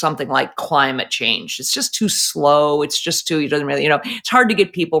fearful over something like climate change. It's just too slow. It's just too, it's hard to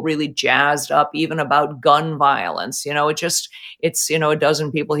get people really jazzed up even about gun violence. It's a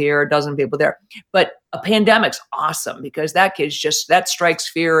dozen people here, a dozen people there. But a pandemic's awesome because that strikes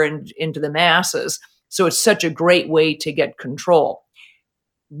fear into the masses. So it's such a great way to get control.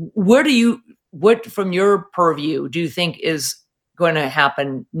 What from your purview do you think is going to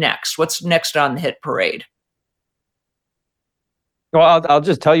happen next? What's next on the hit parade? Well, I'll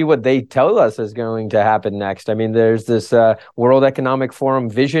just tell you what they tell us is going to happen next. I mean, there's this World Economic Forum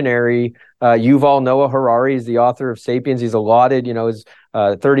visionary, Yuval Noah Harari is the author of *Sapiens*. He's lauded, his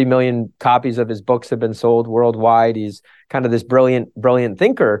 30 million copies of his books have been sold worldwide. He's kind of this brilliant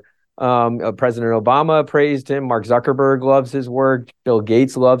thinker. President Obama praised him. Mark Zuckerberg loves his work. Bill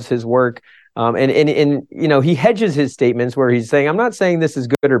Gates loves his work. And he hedges his statements where he's saying, I'm not saying this is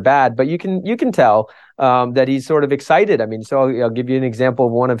good or bad, but you can tell that he's sort of excited. I mean, so I'll give you an example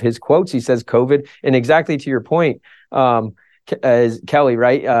of one of his quotes. He says, COVID, and exactly to your point, Kelly,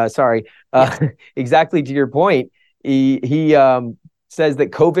 right? Exactly to your point. He says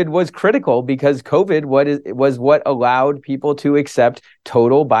that COVID was critical because COVID was what allowed people to accept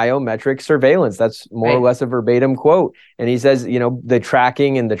total biometric surveillance. That's more or less a verbatim quote. And he says, the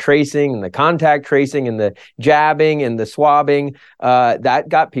tracking and the tracing and the contact tracing and the jabbing and the swabbing, that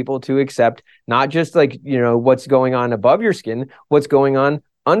got people to accept not just what's going on above your skin, what's going on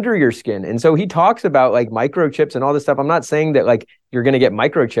under your skin. And so he talks about microchips and all this stuff. I'm not saying that you're going to get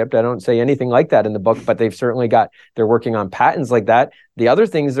microchipped. I don't say anything like that in the book, but they're working on patents like that. The other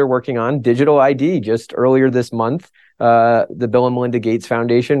things they're working on, digital ID. Just earlier this month, the Bill and Melinda Gates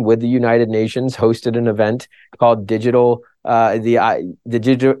Foundation with the United Nations hosted an event called Digital ID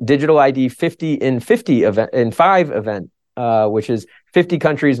 50 in 50 event in 5 event, which is 50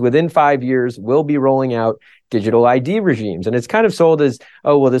 countries within 5 years will be rolling out digital ID regimes. And it's kind of sold as,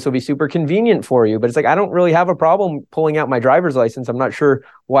 oh, well, this will be super convenient for you. But it's I don't really have a problem pulling out my driver's license. I'm not sure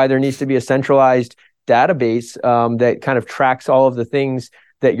why there needs to be a centralized database that kind of tracks all of the things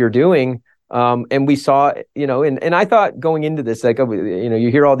that you're doing. And we saw, and I thought going into this, you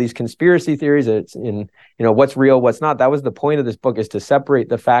hear all these conspiracy theories, it's in, what's real, what's not. That was the point of this book, is to separate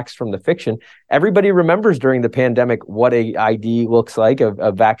the facts from the fiction. Everybody remembers during the pandemic what a ID looks like,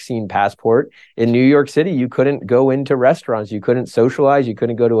 a vaccine passport. In New York City, you couldn't go into restaurants, you couldn't socialize, you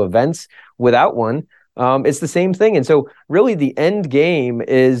couldn't go to events without one. It's the same thing. And so really the end game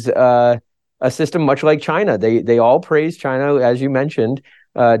is a system much like China. They all praise China, as you mentioned.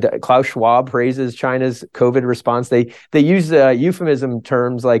 Klaus Schwab praises China's COVID response. They use euphemism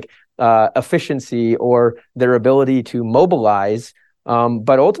terms like efficiency or their ability to mobilize.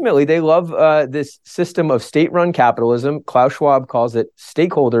 But ultimately, they love this system of state-run capitalism. Klaus Schwab calls it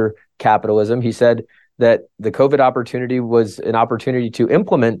stakeholder capitalism. He said that the COVID opportunity was an opportunity to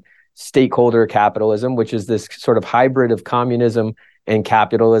implement stakeholder capitalism, which is this sort of hybrid of communism and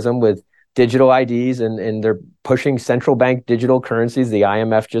capitalism with digital IDs, and they're pushing central bank digital currencies. The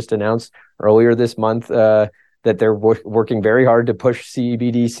IMF just announced earlier this month that they're working very hard to push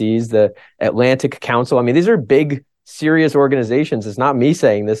CBDCs. The Atlantic Council, I mean, these are big, serious organizations. It's not me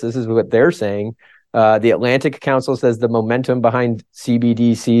saying this. This is what they're saying. The Atlantic Council says the momentum behind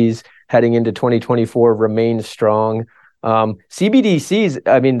CBDCs heading into 2024 remains strong. CBDCs,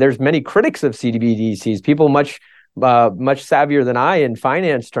 I mean, there's many critics of CBDCs, people much savvier than I in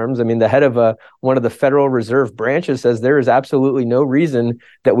finance terms. I mean, the head of one of the Federal Reserve branches says there is absolutely no reason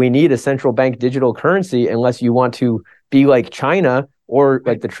that we need a central bank digital currency unless you want to be like China or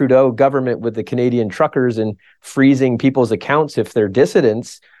like the Trudeau government with the Canadian truckers and freezing people's accounts if they're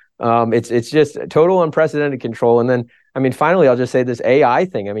dissidents. It's just total unprecedented control. And then, I mean, finally, I'll just say this AI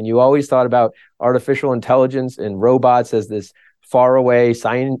thing. I mean, you always thought about artificial intelligence and robots as this faraway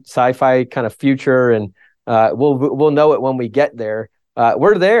sci-fi kind of future, and we'll know it when we get there.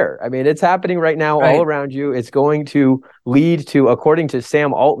 We're there. I mean, it's happening right now, all around you. It's going to lead to, according to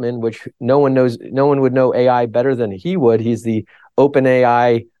Sam Altman, which no one would know AI better than he would. He's the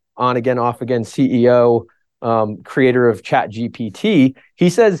OpenAI on again, off again CEO, creator of ChatGPT. He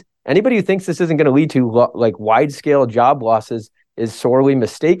says anybody who thinks this isn't going to lead to wide scale job losses is sorely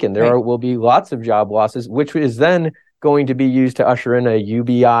mistaken. There will be lots of job losses, which is then going to be used to usher in a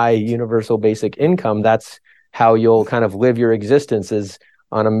UBI, universal basic income. That's how you'll kind of live your existence, is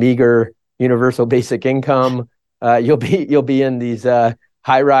on a meager universal basic income. You'll be in these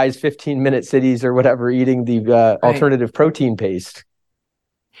high-rise 15-minute cities or whatever, eating the alternative protein paste.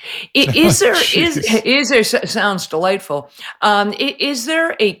 Sounds delightful. Is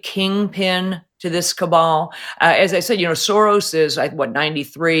there a kingpin to this cabal? As I said, Soros is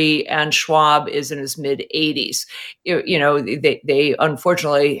 93 and Schwab is in his mid 80s. They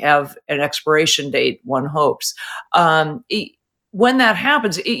unfortunately have an expiration date, one hopes. When that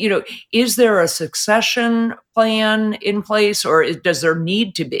happens, is there a succession plan in place, or does there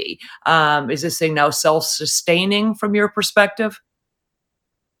need to be? Is this thing now self-sustaining from your perspective?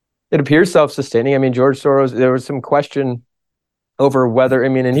 It appears self-sustaining. I mean, George Soros, there was some question over whether,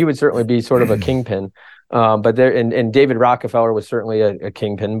 and he would certainly be sort of a kingpin, but there, and David Rockefeller was certainly a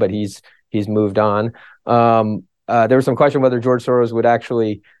kingpin, but he's moved on. There was some question whether George Soros would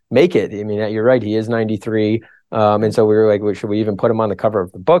actually make it. I mean, you're right, he is 93. And so we were like, well, should we even put him on the cover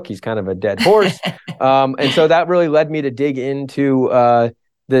of the book? He's kind of a dead horse. And so that really led me to dig into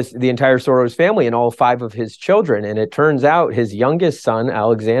the entire Soros family and all 5 of his children. And it turns out his youngest son,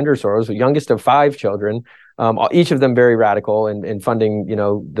 Alexander Soros, the youngest of 5 children, each of them very radical in funding,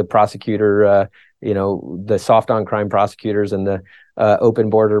 the prosecutor, the soft on crime prosecutors and the open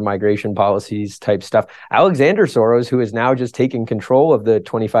border migration policies type stuff. Alexander Soros, who is now just taking control of the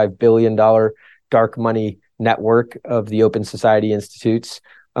 $25 billion dark money network of the Open Society Institutes.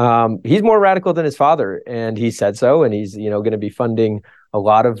 He's more radical than his father, and he said so. And he's, going to be funding a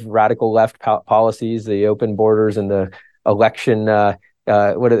lot of radical left policies, the open borders and the election,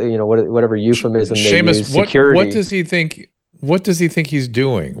 whatever euphemism they Seamus, use. Security. What does he think? What does he think he's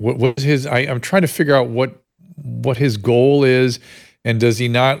doing? What was his? I'm trying to figure out what his goal is, and does he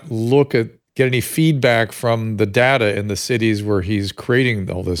not get any feedback from the data in the cities where he's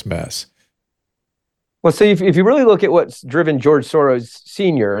creating all this mess? Well, so if you really look at what's driven George Soros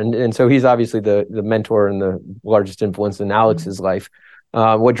Sr., and so he's obviously the mentor and the largest influence in Alex's life,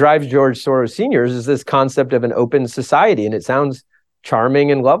 what drives George Soros Sr. is this concept of an open society. And it sounds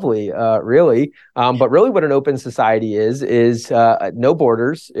charming and lovely, really. But really what an open society is no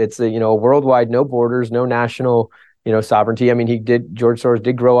borders. It's a worldwide, no borders, no national sovereignty. I mean, George Soros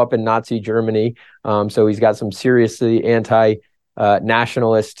did grow up in Nazi Germany. So he's got some seriously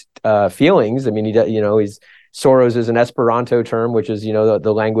nationalist feelings. I mean, Soros is an Esperanto term, which is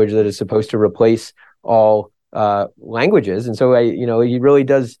the language that is supposed to replace all languages, and so he really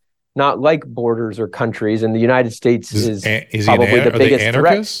does not like borders or countries. And the United States is probably the biggest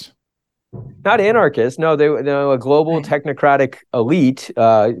threat. Not anarchists, no. They're a global technocratic elite,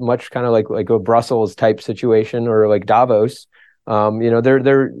 much kind of like a Brussels type situation or like Davos.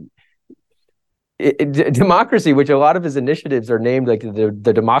 They're democracy, which a lot of his initiatives are named like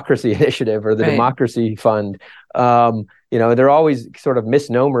the Democracy Initiative or the Democracy Fund. They're always sort of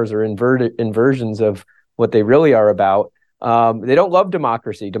misnomers or inversions of what they really are about. They don't love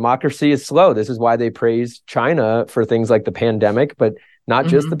democracy. Democracy is slow. This is why they praise China for things like the pandemic, but not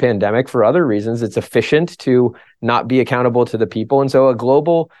just the pandemic, for other reasons. It's efficient to not be accountable to the people. And so a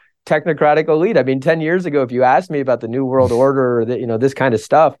global technocratic elite. I mean, 10 years ago, if you asked me about the New World Order or this kind of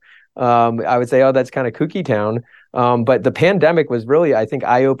stuff, I would say, oh, that's kind of kooky town. But the pandemic was really, I think,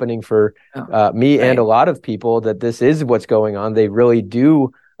 eye-opening for me and a lot of people that this is what's going on. They really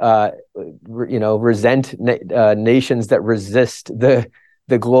do, resent nations that resist the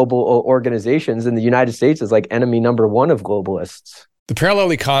global organizations. And the United States is like enemy number 1 of globalists. The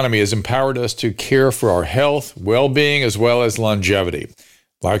parallel economy has empowered us to care for our health, well-being, as well as longevity.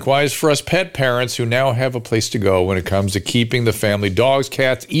 Likewise, for us pet parents who now have a place to go when it comes to keeping the family dogs,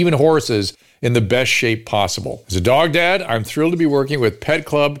 cats, even horses in the best shape possible. As a dog dad, I'm thrilled to be working with Pet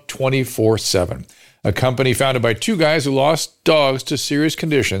Club 24/7, a company founded by 2 guys who lost dogs to serious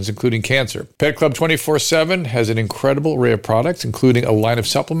conditions, including cancer. Pet Club 24/7 has an incredible array of products, including a line of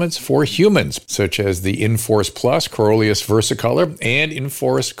supplements for humans, such as the Inforce Plus Corolius Versicolor and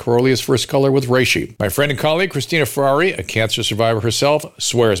Inforce Corolius Versicolor with Reishi. My friend and colleague, Christina Ferrari, a cancer survivor herself,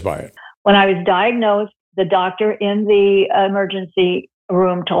 swears by it. When I was diagnosed, the doctor in the emergency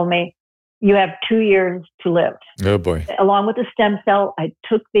room told me, you have 2 years to live. Oh, boy. Along with the stem cell, I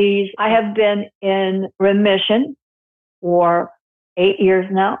took these. I have been in remission for 8 years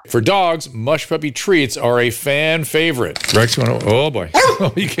now. For dogs, Mush Puppy treats are a fan favorite. Rex, oh, boy.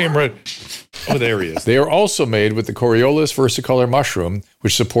 Oh, he came right. Oh, there he is. They are also made with the Coriolis versicolor mushroom,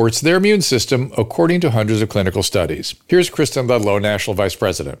 which supports their immune system according to hundreds of clinical studies. Here's Kristen Ludlow, National Vice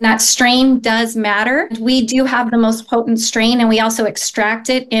President. That strain does matter. We do have the most potent strain, and we also extract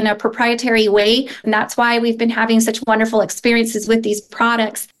it in a proprietary way. And that's why we've been having such wonderful experiences with these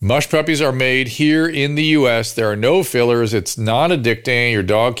products. Mush Puppies are made here in the U.S. There are no fillers. It's non-addicting. Your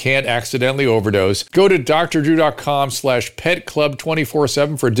dog can't accidentally overdose. Go to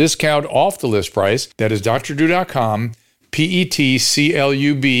drdrew.com/petclub247 for a discount off the list price. That is drdrew.com,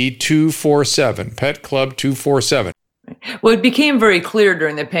 PETCLUB 247, Pet Club 247. Well, it became very clear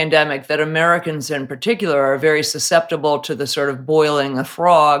during the pandemic that Americans in particular are very susceptible to the sort of boiling a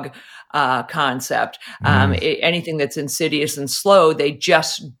frog concept. Anything that's insidious and slow, they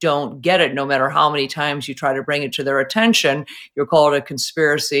just don't get it. No matter how many times you try to bring it to their attention, you're called a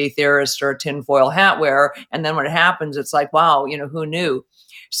conspiracy theorist or a tinfoil hat wearer. And then when it happens, it's like, wow, who knew?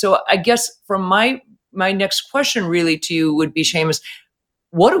 So I guess from my next question really to you would be, Seamus,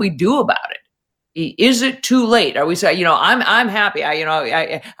 what do we do about it? Is it too late? Are we saying, I'm happy.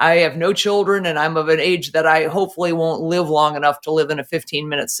 I have no children, and I'm of an age that I hopefully won't live long enough to live in a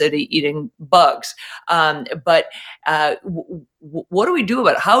 15-minute city eating bugs. But what do we do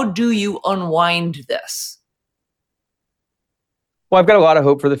about it? How do you unwind this? Well, I've got a lot of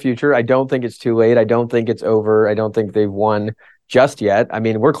hope for the future. I don't think it's too late. I don't think it's over. I don't think they've won just yet. I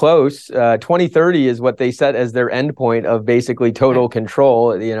mean, we're close. 2030 is what they set as their endpoint of basically total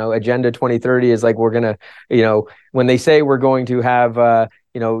control. Agenda 2030 is like, we're going to, when they say we're going to have,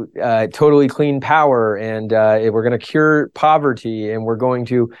 totally clean power, and we're going to cure poverty, and we're going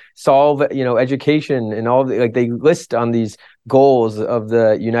to solve, education, and all they list on these goals of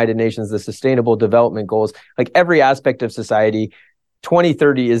the United Nations, the Sustainable Development Goals, like every aspect of society.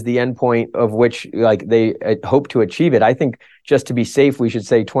 2030 is the endpoint of which they hope to achieve it. I think just to be safe, we should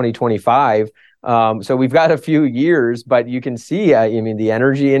say 2025. So we've got a few years, but you can see, the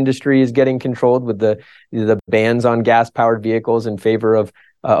energy industry is getting controlled with the bans on gas-powered vehicles in favor of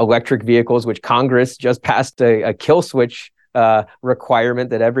electric vehicles, which Congress just passed a kill switch requirement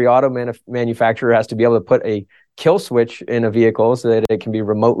that every auto manufacturer has to be able to put a kill switch in a vehicle so that it can be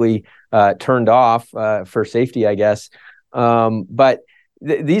remotely turned off for safety, I guess. But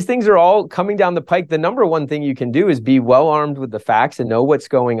these things are all coming down the pike. The number one thing you can do is be well armed with the facts and know what's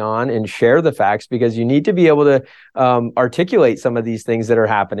going on and share the facts, because you need to be able to articulate some of these things that are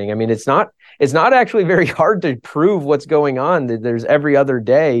happening. I mean, it's not actually very hard to prove what's going on. There's every other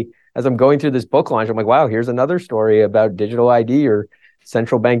day, as I'm going through this book launch, I'm like, wow, here's another story about digital ID or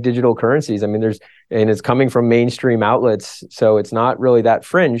central bank digital currencies. I mean, and it's coming from mainstream outlets, so it's not really that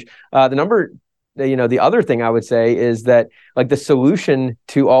fringe. The other thing I would say is that the solution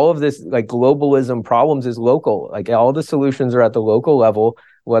to all of this globalism problems is local. All the solutions are at the local level,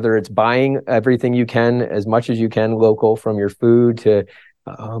 whether it's buying everything you can, as much as you can local, from your food to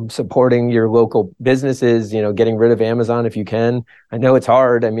supporting your local businesses, getting rid of Amazon if you can. I know it's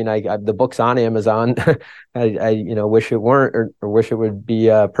hard. I mean, the book's on Amazon. I wish it weren't, or wish it would be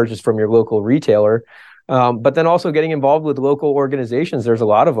purchased from your local retailer. But then also getting involved with local organizations. There's a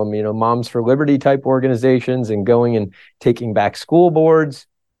lot of them, Moms for Liberty type organizations, and going and taking back school boards,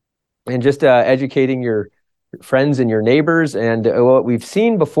 and just educating your friends and your neighbors. And what we've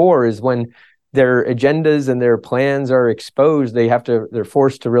seen before is when their agendas and their plans are exposed, they're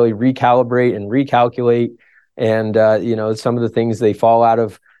forced to really recalibrate and recalculate. And, some of the things, they fall out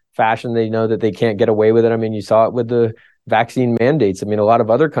of fashion. They know that they can't get away with it. I mean, you saw it with the vaccine mandates. I mean, a lot of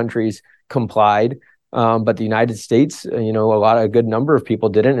other countries complied. But the United States, a good number of people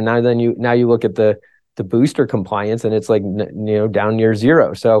didn't. And now you look at the booster compliance, and it's down near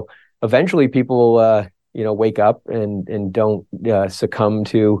zero. So eventually people, wake up and don't succumb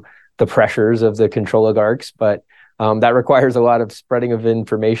to the pressures of the control oligarchs. But that requires a lot of spreading of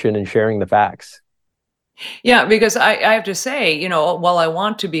information and sharing the facts. Yeah, because I have to say, while I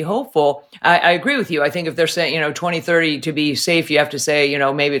want to be hopeful, I agree with you. I think if they're saying, 2030 to be safe, you have to say,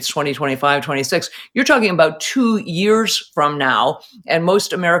 maybe it's 2025, 26. You're talking about 2 years from now, and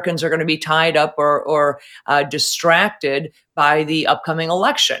most Americans are going to be tied up or distracted by the upcoming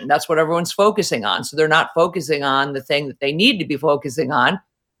election. That's what everyone's focusing on. So they're not focusing on the thing that they need to be focusing on,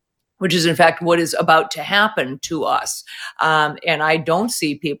 which is in fact what is about to happen to us. And I don't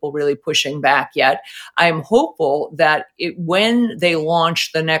see people really pushing back yet. I'm hopeful that when they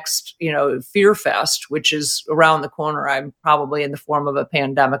launch the next, Fear Fest, which is around the corner, I'm probably in the form of a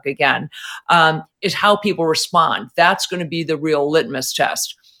pandemic again, is how people respond. That's going to be the real litmus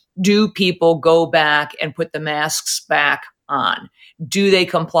test. Do people go back and put the masks back on? Do they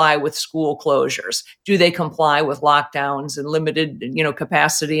comply with school closures? Do they comply with lockdowns and limited,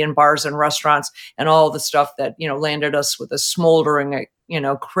 capacity in bars and restaurants and all the stuff that, landed us with a smoldering,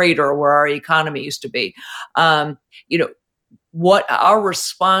 crater where our economy used to be? What our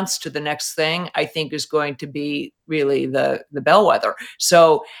response to the next thing, I think, is going to be really the bellwether.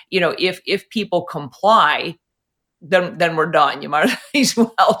 So, if people comply, then we're done. You might as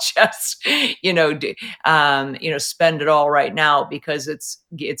well just, spend it all right now, because it's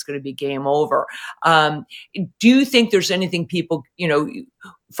going to be game over. Do you think there's anything people,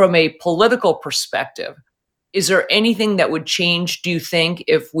 from a political perspective, is there anything that would change, do you think,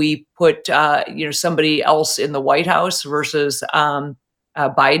 if we put, somebody else in the White House versus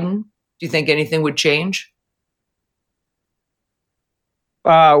Biden? Do you think anything would change?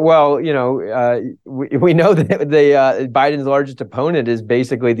 Well, we know that Biden's largest opponent is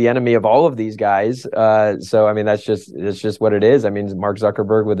basically the enemy of all of these guys. So, I mean, that's just what it is. I mean, Mark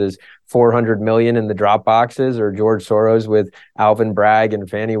Zuckerberg with his 400 million in the drop boxes, or George Soros with Alvin Bragg and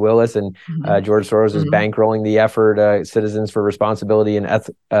Fannie Willis, and George Soros is bankrolling the effort, Citizens for Responsibility and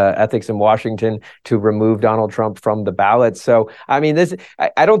Ethics in Washington, to remove Donald Trump from the ballot. So, I mean,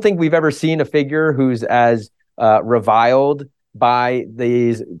 I don't think we've ever seen a figure who's as reviled by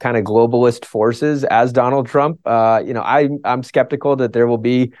these kind of globalist forces as Donald Trump. I'm skeptical that there will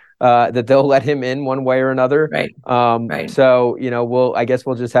be that they'll let him in one way or another. Right. So I guess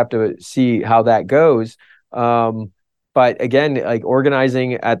we'll just have to see how that goes. But again, like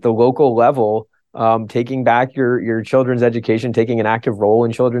organizing at the local level, taking back your children's education, taking an active role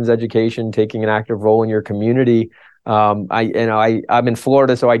in children's education, taking an active role in your community. I'm in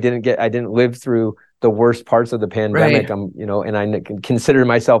Florida, so I didn't live through the worst parts of the pandemic. Right. And I consider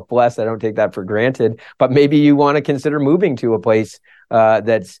myself blessed. I don't take that for granted. But maybe you want to consider moving to a place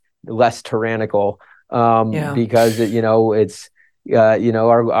that's less tyrannical, because it's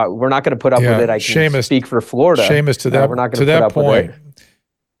we're not going to put up with it. I can Seamus, speak for Florida. Seamus, to that, we're not to going to put that up point, with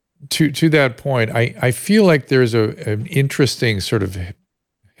it. To that point, I feel like there's an interesting sort of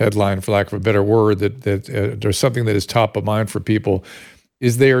headline, for lack of a better word, that there's something that is top of mind for people,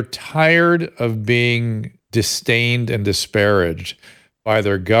 is they are tired of being disdained and disparaged by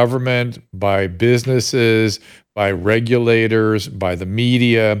their government, by businesses, by regulators, by the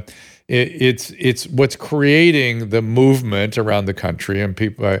media. It's what's creating the movement around the country. And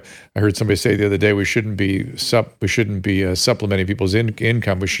people, I heard somebody say the other day, we shouldn't be supplementing people's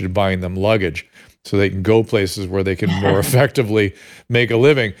income. We should be buying them luggage, so they can go places where they can more effectively make a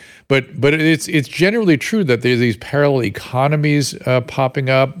living. But it's generally true that there's these parallel economies popping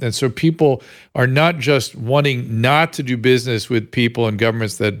up. And so people are not just wanting not to do business with people and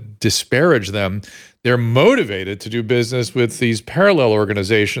governments that disparage them. They're motivated to do business with these parallel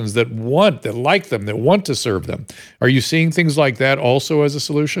organizations that like them, that want to serve them. Are you seeing things like that also as a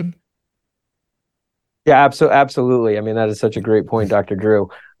solution? Yeah, absolutely. I mean, that is such a great point, Dr.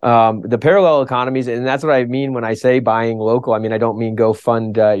 Drew. The parallel economies, and that's what I mean when I say buying local. I mean, I don't mean go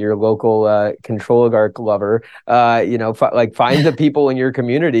fund your local control oligarch lover. Find the people in your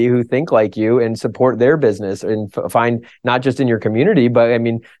community who think like you and support their business, and find not just in your community, but I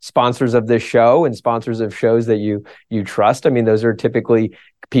mean, sponsors of this show and sponsors of shows that you trust. I mean, those are typically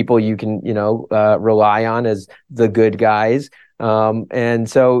people you can rely on as the good guys. And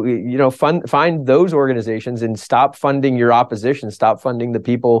so, find those organizations and stop funding your opposition, stop funding the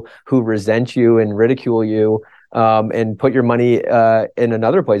people who resent you and ridicule you, and put your money in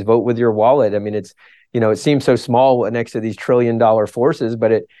another place. Vote with your wallet. I mean, it seems so small next to these $1 trillion forces,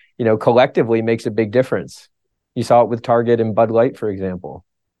 but it, collectively makes a big difference. You saw it with Target and Bud Light, for example.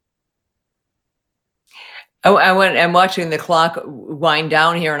 I'm watching the clock wind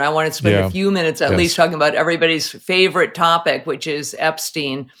down here, and I want to spend a few minutes at least talking about everybody's favorite topic, which is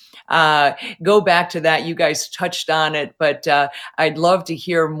Epstein. Go back to that. You guys touched on it, but I'd love to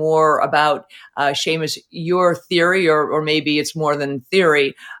hear more about, Seamus, your theory, or maybe it's more than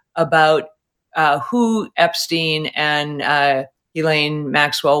theory, about who Epstein and Ghislaine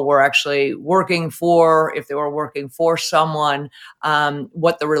Maxwell were actually working for, if they were working for someone,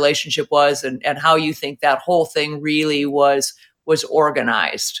 what the relationship was, and how you think that whole thing really was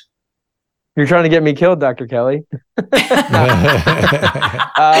organized. You're trying to get me killed, Dr. Kelly. No.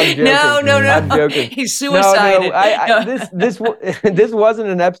 I'm joking. He's suicided. This wasn't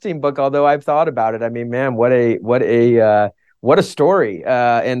an Epstein book, although I've thought about it. I mean, man, what a story.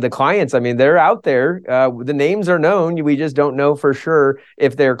 And the clients, I mean, they're out there. The names are known. We just don't know for sure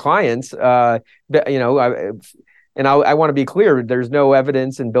if they're clients. I want to be clear. There's no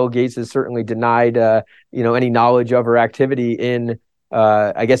evidence, and Bill Gates has certainly denied, any knowledge of or activity in,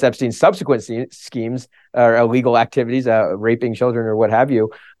 Epstein's subsequent schemes or illegal activities, raping children or what have you.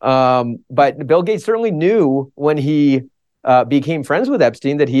 But Bill Gates certainly knew when he became friends with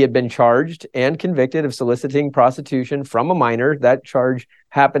Epstein that he had been charged and convicted of soliciting prostitution from a minor. That charge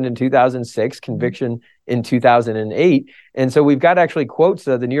happened in 2006, conviction in 2008. And so we've got actually quotes.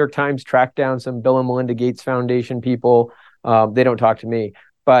 The New York Times tracked down some Bill and Melinda Gates Foundation people. They don't talk to me,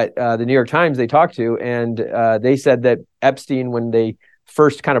 but the New York Times they talked to, and they said that Epstein, when they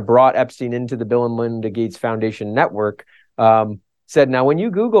first kind of brought Epstein into the Bill and Melinda Gates Foundation network, said, now, when you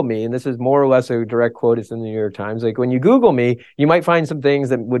Google me, and this is more or less a direct quote, it's in the New York Times, like, when you Google me, you might find some things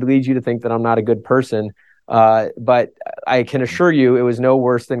that would lead you to think that I'm not a good person. But I can assure you it was no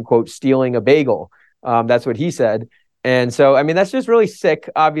worse than, quote, stealing a bagel. That's what he said. And so, I mean, that's just really sick.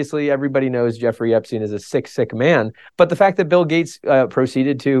 Obviously, everybody knows Jeffrey Epstein is a sick, sick man. But the fact that Bill Gates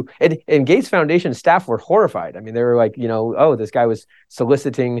proceeded to, and Gates Foundation staff were horrified. I mean, they were like, oh, this guy was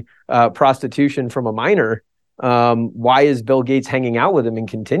soliciting prostitution from a minor. Why is Bill Gates hanging out with him and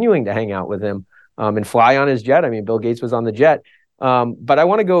continuing to hang out with him and fly on his jet? I mean, Bill Gates was on the jet. But I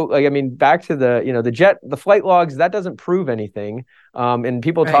want to go, back to the flight logs. That doesn't prove anything. And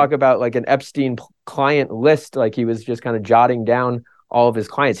people talk about like an Epstein client list, like he was just kind of jotting down all of his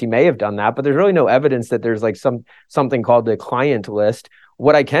clients. He may have done that, but there's really no evidence that there's like something called the client list.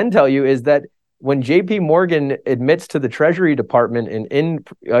 What I can tell you is that when JP Morgan admits to the Treasury Department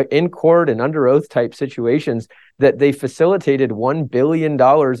in court and under oath type situations that they facilitated $1 billion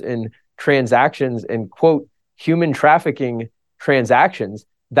in transactions and quote human trafficking transactions,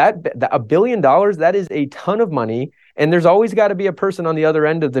 that $1 billion, that is a ton of money. And there's always got to be a person on the other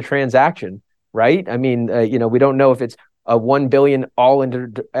end of the transaction, right? I mean, we don't know if it's a 1 billion all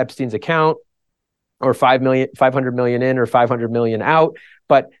into Epstein's account or 500 million in or 500 million out.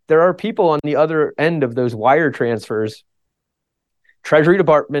 But there are people on the other end of those wire transfers. Treasury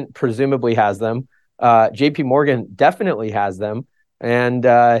Department presumably has them. JP Morgan definitely has them. And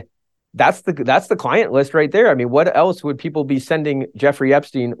that's the client list right there. I mean, what else would people be sending Jeffrey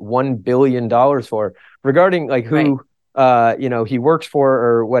Epstein $1 billion for? Regarding like who he works for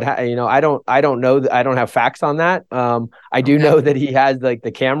or what I don't know. I don't have facts on that. I do know that he has like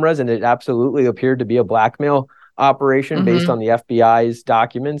the cameras, and it absolutely appeared to be a blackmail operation based on the FBI's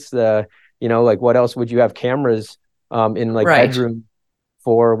documents. Like what else would you have cameras in like bedroom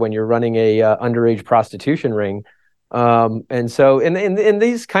for when you're running a underage prostitution ring? And so, and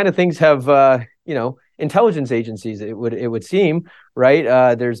these kind of things have, intelligence agencies, it would seem,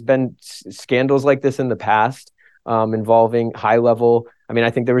 right? There's been scandals like this in the past, involving high level. I mean, I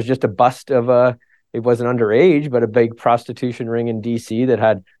think there was just a bust of it wasn't underage, but a big prostitution ring in DC that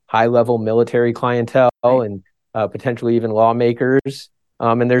had high level military clientele and potentially even lawmakers.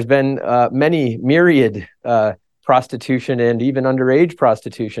 And there's been many myriad prostitution and even underage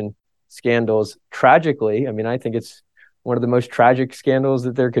prostitution scandals. Tragically, I mean, I think it's one of the most tragic scandals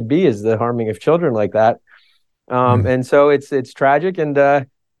that there could be is the harming of children like that. And so it's tragic. And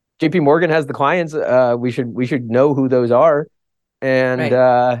JP Morgan has the clients. We should know who those are,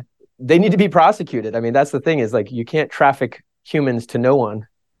 and they need to be prosecuted. I mean, that's the thing is like you can't traffic humans to no one.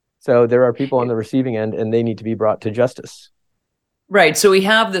 So there are people on the receiving end, and they need to be brought to justice. Right. So we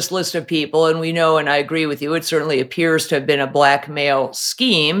have this list of people, and we know, and I agree with you, it certainly appears to have been a blackmail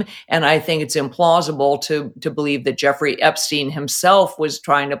scheme. And I think it's implausible to believe that Jeffrey Epstein himself was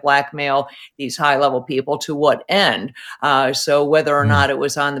trying to blackmail these high-level people. To what end? So whether or not it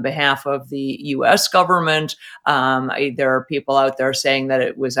was on the behalf of the U.S. government, there are people out there saying that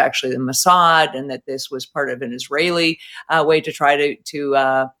it was actually the Mossad and that this was part of an Israeli way to try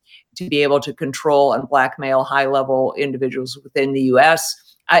to be able to control and blackmail high-level individuals within the U.S.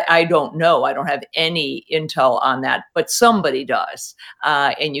 I don't know. I don't have any intel on that, but somebody does.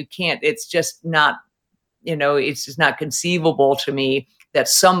 And you can't, it's just not, it's just not conceivable to me that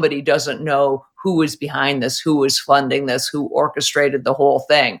somebody doesn't know who is behind this, who is funding this, who orchestrated the whole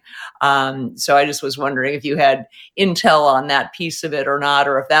thing. So I just was wondering if you had intel on that piece of it or not,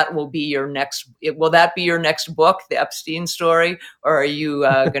 or if that will be your next book, the Epstein story, or are you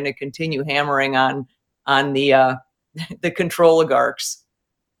going to continue hammering on the control oligarchs?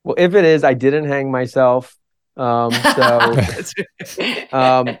 Well, if it is, I didn't hang myself. It's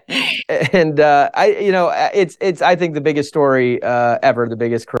I think the biggest story ever, the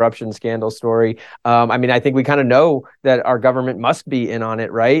biggest corruption scandal story. I mean, I think we kind of know that our government must be in on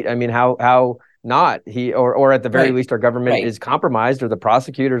it, right? I mean, how not or at the very least our government is compromised, or the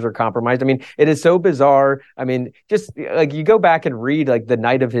prosecutors are compromised. I mean, it is so bizarre. I mean, just like you go back and read like the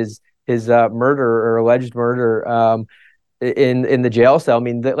night of his murder or alleged murder, in the jail cell. I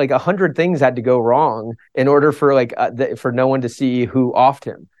mean, like 100 things had to go wrong in order for for no one to see who offed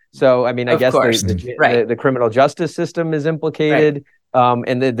him. So, I mean, I guess the criminal justice system is implicated.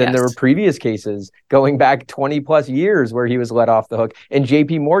 And then there were previous cases going back 20 plus years where he was let off the hook. And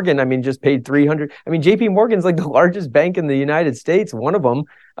JP Morgan, I mean, just paid JP Morgan's like the largest bank in the United States. One of them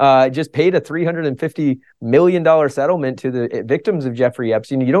just paid a $350 million settlement to the victims of Jeffrey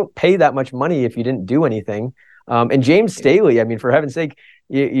Epstein. You don't pay that much money if you didn't do anything. And James Staley, I mean, for heaven's sake,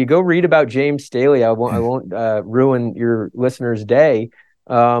 you go read about James Staley. I won't ruin your listeners' day.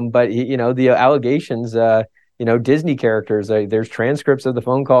 But the allegations, Disney characters. There's transcripts of the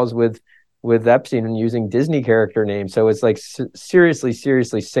phone calls with Epstein and using Disney character names. So it's like seriously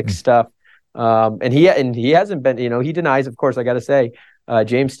sick stuff. And he hasn't been. He denies. Of course, I got to say,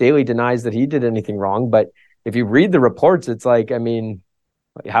 James Staley denies that he did anything wrong. But if you read the reports, it's like, I mean,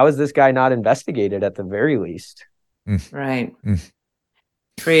 how is this guy not investigated at the very least? Right.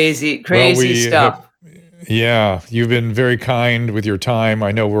 Crazy stuff. Yeah, you've been very kind with your time.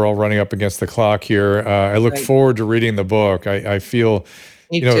 I know we're all running up against the clock here. I look forward to reading the book. I feel,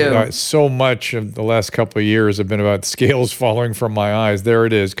 Me too. So much of the last couple of years have been about scales falling from my eyes. There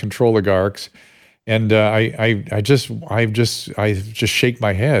it is, control oligarchs. And I just shake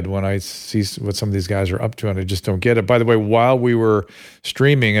my head when I see what some of these guys are up to, and I just don't get it. By the way, while we were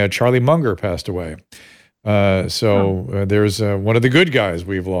streaming, Charlie Munger passed away. There's one of the good guys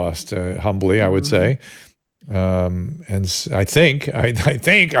we've lost, humbly, I would say. And I think I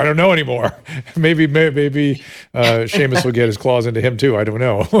don't know anymore. maybe Seamus will get his claws into him too. I don't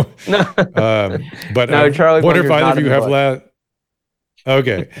know. But no, Charlie, wonder if either of you have last.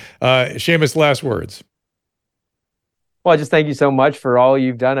 Okay, Seamus, last words. Well, just thank you so much for all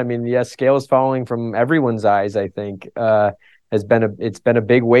you've done. I mean, yes, scales falling from everyone's eyes, I think, it's been a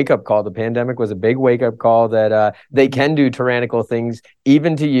big wake up call. The pandemic was a big wake up call that they can do tyrannical things,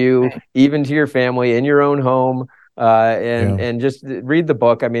 even to you, even to your family, in your own home. And just read the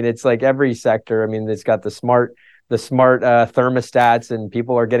book. I mean, it's like every sector. I mean, it's got the smart thermostats, and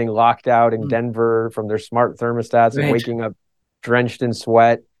people are getting locked out in Denver from their smart thermostats and waking up drenched in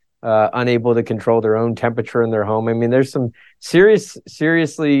sweat, unable to control their own temperature in their home. I mean, there's some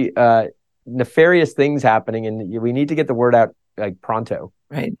seriously nefarious things happening, and we need to get the word out like pronto.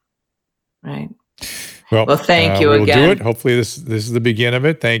 Right. Well, thank you again. We'll do it. Hopefully this is the beginning of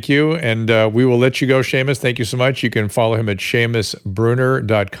it. Thank you. And we will let you go, Seamus. Thank you so much. You can follow him at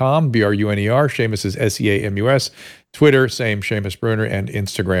SeamusBruner.com, Bruner. Seamus is Seamus. Twitter, same, Seamus Bruner, and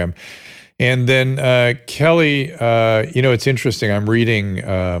Instagram. And then Kelly, it's interesting. I'm reading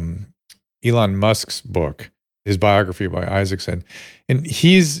Elon Musk's book, his biography by Isaacson, and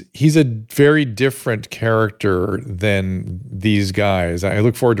he's a very different character than these guys. I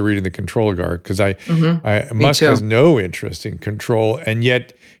look forward to reading The Control Oligarch because Musk has no interest in control, and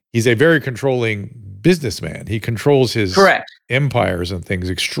yet he's a very controlling businessman. He controls his empires and things,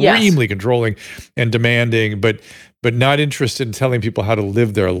 extremely controlling and demanding, but not interested in telling people how to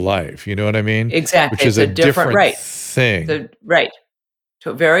live their life. You know what I mean? Exactly. Which is a different thing.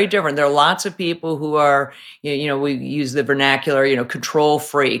 So very different. There are lots of people who are, we use the vernacular, control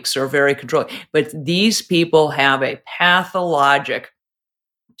freaks or very controlling. But these people have a pathologic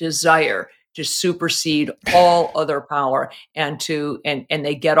desire to supersede all other power and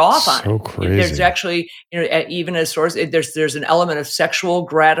they get off on it. So crazy. There's actually, even as source, there's an element of sexual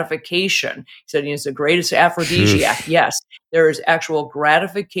gratification. He said it's the greatest aphrodisiac. Yes, there is actual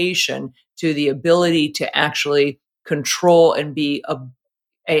gratification to the ability to actually control and be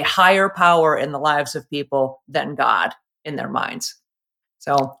a higher power in the lives of people than God in their minds.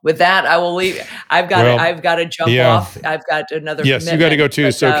 So with that, I will leave. I've got to jump off. I've got another. Yes, you got to go too.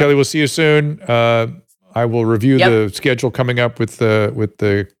 But, so Kelly, we'll see you soon. I will review the schedule coming up with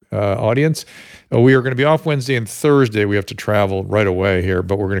the audience. We are going to be off Wednesday and Thursday. We have to travel right away here,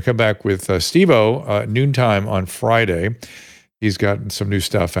 but we're going to come back with Steve-O noontime on Friday. He's got some new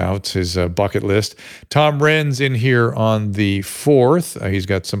stuff out, his bucket list. Tom Wren's in here on the 4th. He's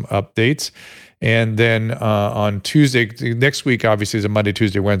got some updates. And then on Tuesday, next week, obviously, is a Monday,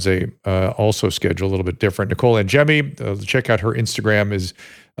 Tuesday, Wednesday, also scheduled a little bit different. Nicole Angemi, check out her Instagram, is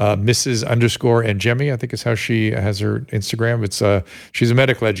Mrs._Angemi, I think is how she has her Instagram. She's a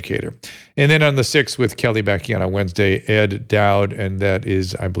medical educator. And then on the 6th with Kelly back in on Wednesday, Ed Dowd, and that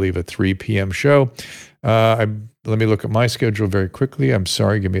is, I believe, a 3 p.m. show. Let me look at my schedule very quickly. I'm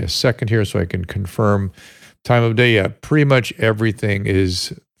sorry, give me a second here so I can confirm time of day. Yeah, pretty much everything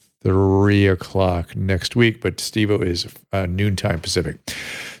is 3 o'clock next week, but Steve-O is noontime Pacific.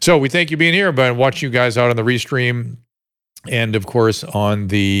 So we thank you being here, but watch you guys out on the restream, and of course on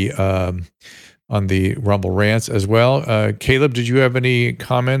the Rumble Rants as well. Caleb, did you have any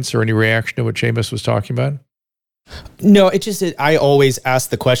comments or any reaction to what Seamus was talking about? No, I always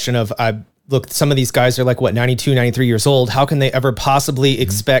ask the question of, look, some of these guys are like, 92, 93 years old. How can they ever possibly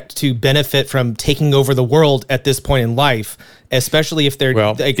expect to benefit from taking over the world at this point in life, especially if they're,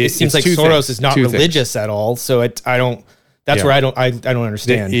 it seems like Soros is not religious at all. So I don't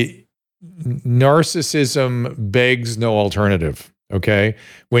understand. Narcissism begs no alternative. Okay.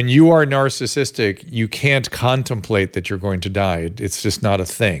 When you are narcissistic, you can't contemplate that you're going to die. It's just not a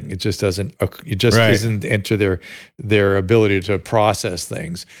thing. It just doesn't, isn't enter their ability to process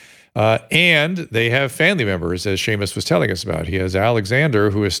things. And they have family members, as Seamus was telling us about. He has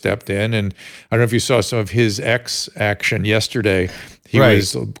Alexander, who has stepped in, and I don't know if you saw some of his X action yesterday. He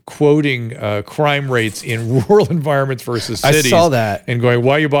was quoting crime rates in rural environments versus cities. I saw that. And going,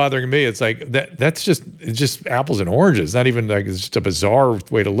 why are you bothering me? It's like, it's just apples and oranges. It's not even like, it's just a bizarre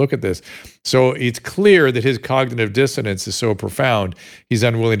way to look at this. So it's clear that his cognitive dissonance is so profound, he's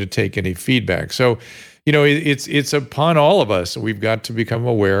unwilling to take any feedback. So, it's upon all of us. We've got to become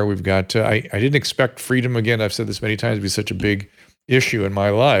aware. We've got to, I didn't expect freedom, again, I've said this many times, to be such a big issue in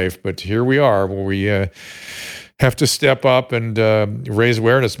my life, but here we are where we have to step up and raise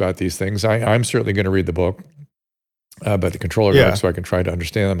awareness about these things. I'm certainly going to read the book about the controller drugs so I can try to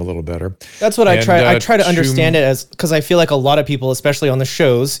understand them a little better. That's what I try. I try to understand it as, because I feel like a lot of people, especially on the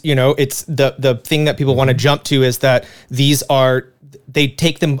shows, it's the thing that people want to jump to is that they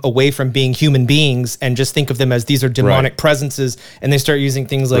take them away from being human beings and just think of them as these are demonic presences, and they start using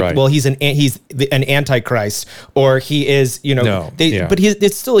things like, well, he's an antichrist, or he is, but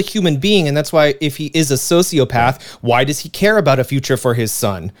it's still a human being, and that's why if he is a sociopath, why does he care about a future for his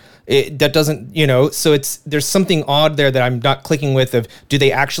son? That doesn't, so there's something odd there that I'm not clicking with. Of do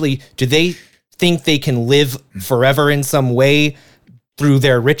they think they can live forever in some way through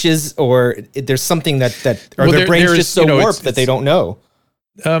their riches, or there's something that their brain's just so warped that they don't know?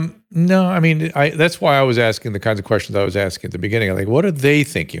 No, I mean, that's why I was asking the kinds of questions I was asking at the beginning. Like, what are they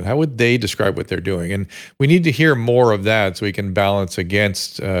thinking? How would they describe what they're doing? And we need to hear more of that so we can balance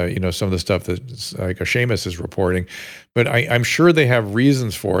against, some of the stuff that like Seamus is reporting. But I'm sure they have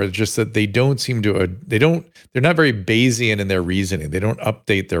reasons for it. Just that they don't seem to, they're not very Bayesian in their reasoning. They don't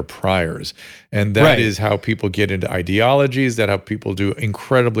update their priors. And that is how people get into ideologies, that how people do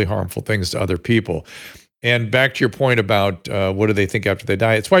incredibly harmful things to other people. And back to your point about what do they think after they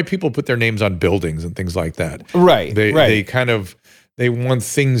die? It's why people put their names on buildings and things like that. Right. They kind of, they want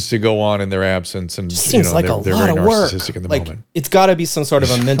things to go on in their absence, and seems like they're very narcissistic in the moment. It's got to be some sort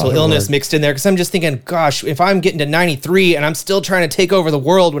of a mental illness mixed in there, because I'm just thinking, gosh, if I'm getting to 93 and I'm still trying to take over the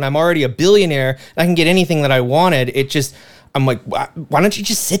world when I'm already a billionaire, and I can get anything that I wanted, I'm like, why don't you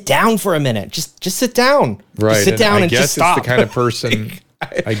just sit down for a minute? Just sit down. Right. Just sit down and just stop. It's the kind of person.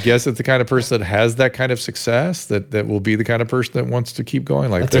 I guess it's the kind of person that has that kind of success, that will be the kind of person that wants to keep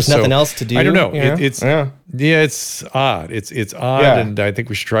going like this. There's nothing else to do. I don't know. It's odd. It's odd, and I think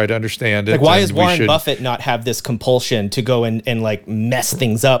we should try to understand it. Like, why does Warren Buffett not have this compulsion to go and like mess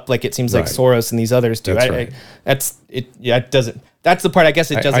things up like it seems like Soros and these others do? It doesn't. That's the part I guess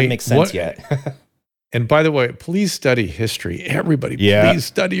it doesn't make sense yet. And by the way, please study history. Everybody, please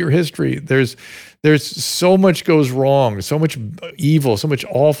study your history. There's so much goes wrong, so much evil, so much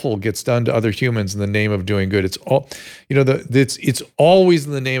awful gets done to other humans in the name of doing good. It's all, it's always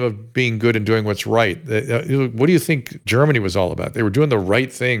in the name of being good and doing what's right. What do you think Germany was all about? They were doing the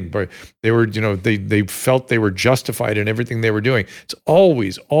right thing, but they were, they felt they were justified in everything they were doing. It's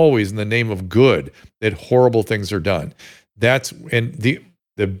always in the name of good that horrible things are done.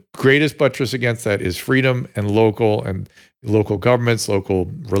 The greatest buttress against that is freedom and local governments, local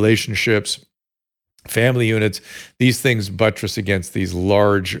relationships, family units. These things buttress against these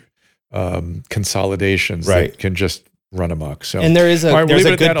large consolidations that can just run amok. So, and there's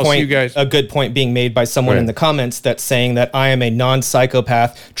a good point being made by someone in the comments that's saying that I am a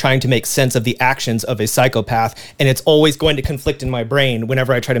non-psychopath trying to make sense of the actions of a psychopath, and it's always going to conflict in my brain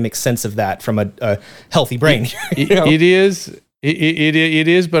whenever I try to make sense of that from a healthy brain. It is. It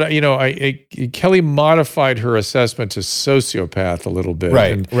is, but Kelly modified her assessment to sociopath a little bit.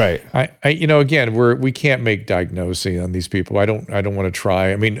 Right. Again, we can't make diagnosing on these people. I don't want to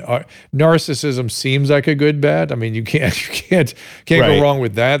try. I mean, narcissism seems like a good bet. I mean, you can't go wrong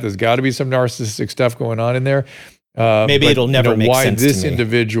with that. There's got to be some narcissistic stuff going on in there. Maybe it'll never make sense to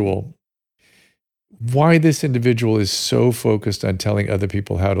me. Why this individual is so focused on telling other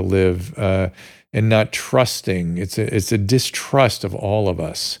people how to live and not trusting. It's a distrust of all of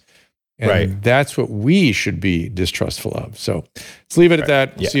us. And that's what we should be distrustful of. So let's leave it at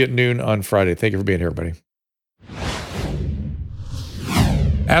that. We'll see you at noon on Friday. Thank you for being here, everybody.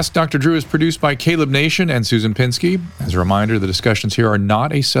 Ask Dr. Drew is produced by Caleb Nation and Susan Pinsky. As a reminder, the discussions here are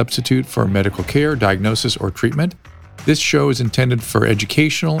not a substitute for medical care, diagnosis, or treatment. This show is intended for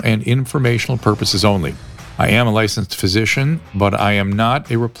educational and informational purposes only. I am a licensed physician, but I am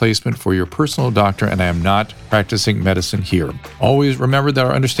not a replacement for your personal doctor, and I am not practicing medicine here. Always remember that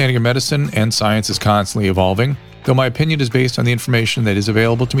our understanding of medicine and science is constantly evolving. Though my opinion is based on the information that is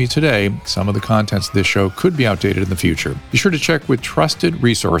available to me today, some of the contents of this show could be outdated in the future. Be sure to check with trusted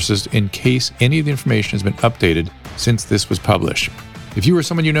resources in case any of the information has been updated since this was published. If you or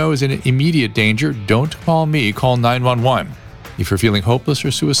someone you know is in immediate danger, don't call me, call 911. If you're feeling hopeless or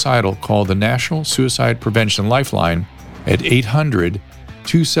suicidal, call the National Suicide Prevention Lifeline at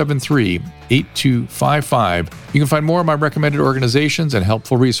 800-273-8255. You can find more of my recommended organizations and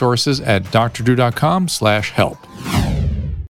helpful resources at drdrew.com/help.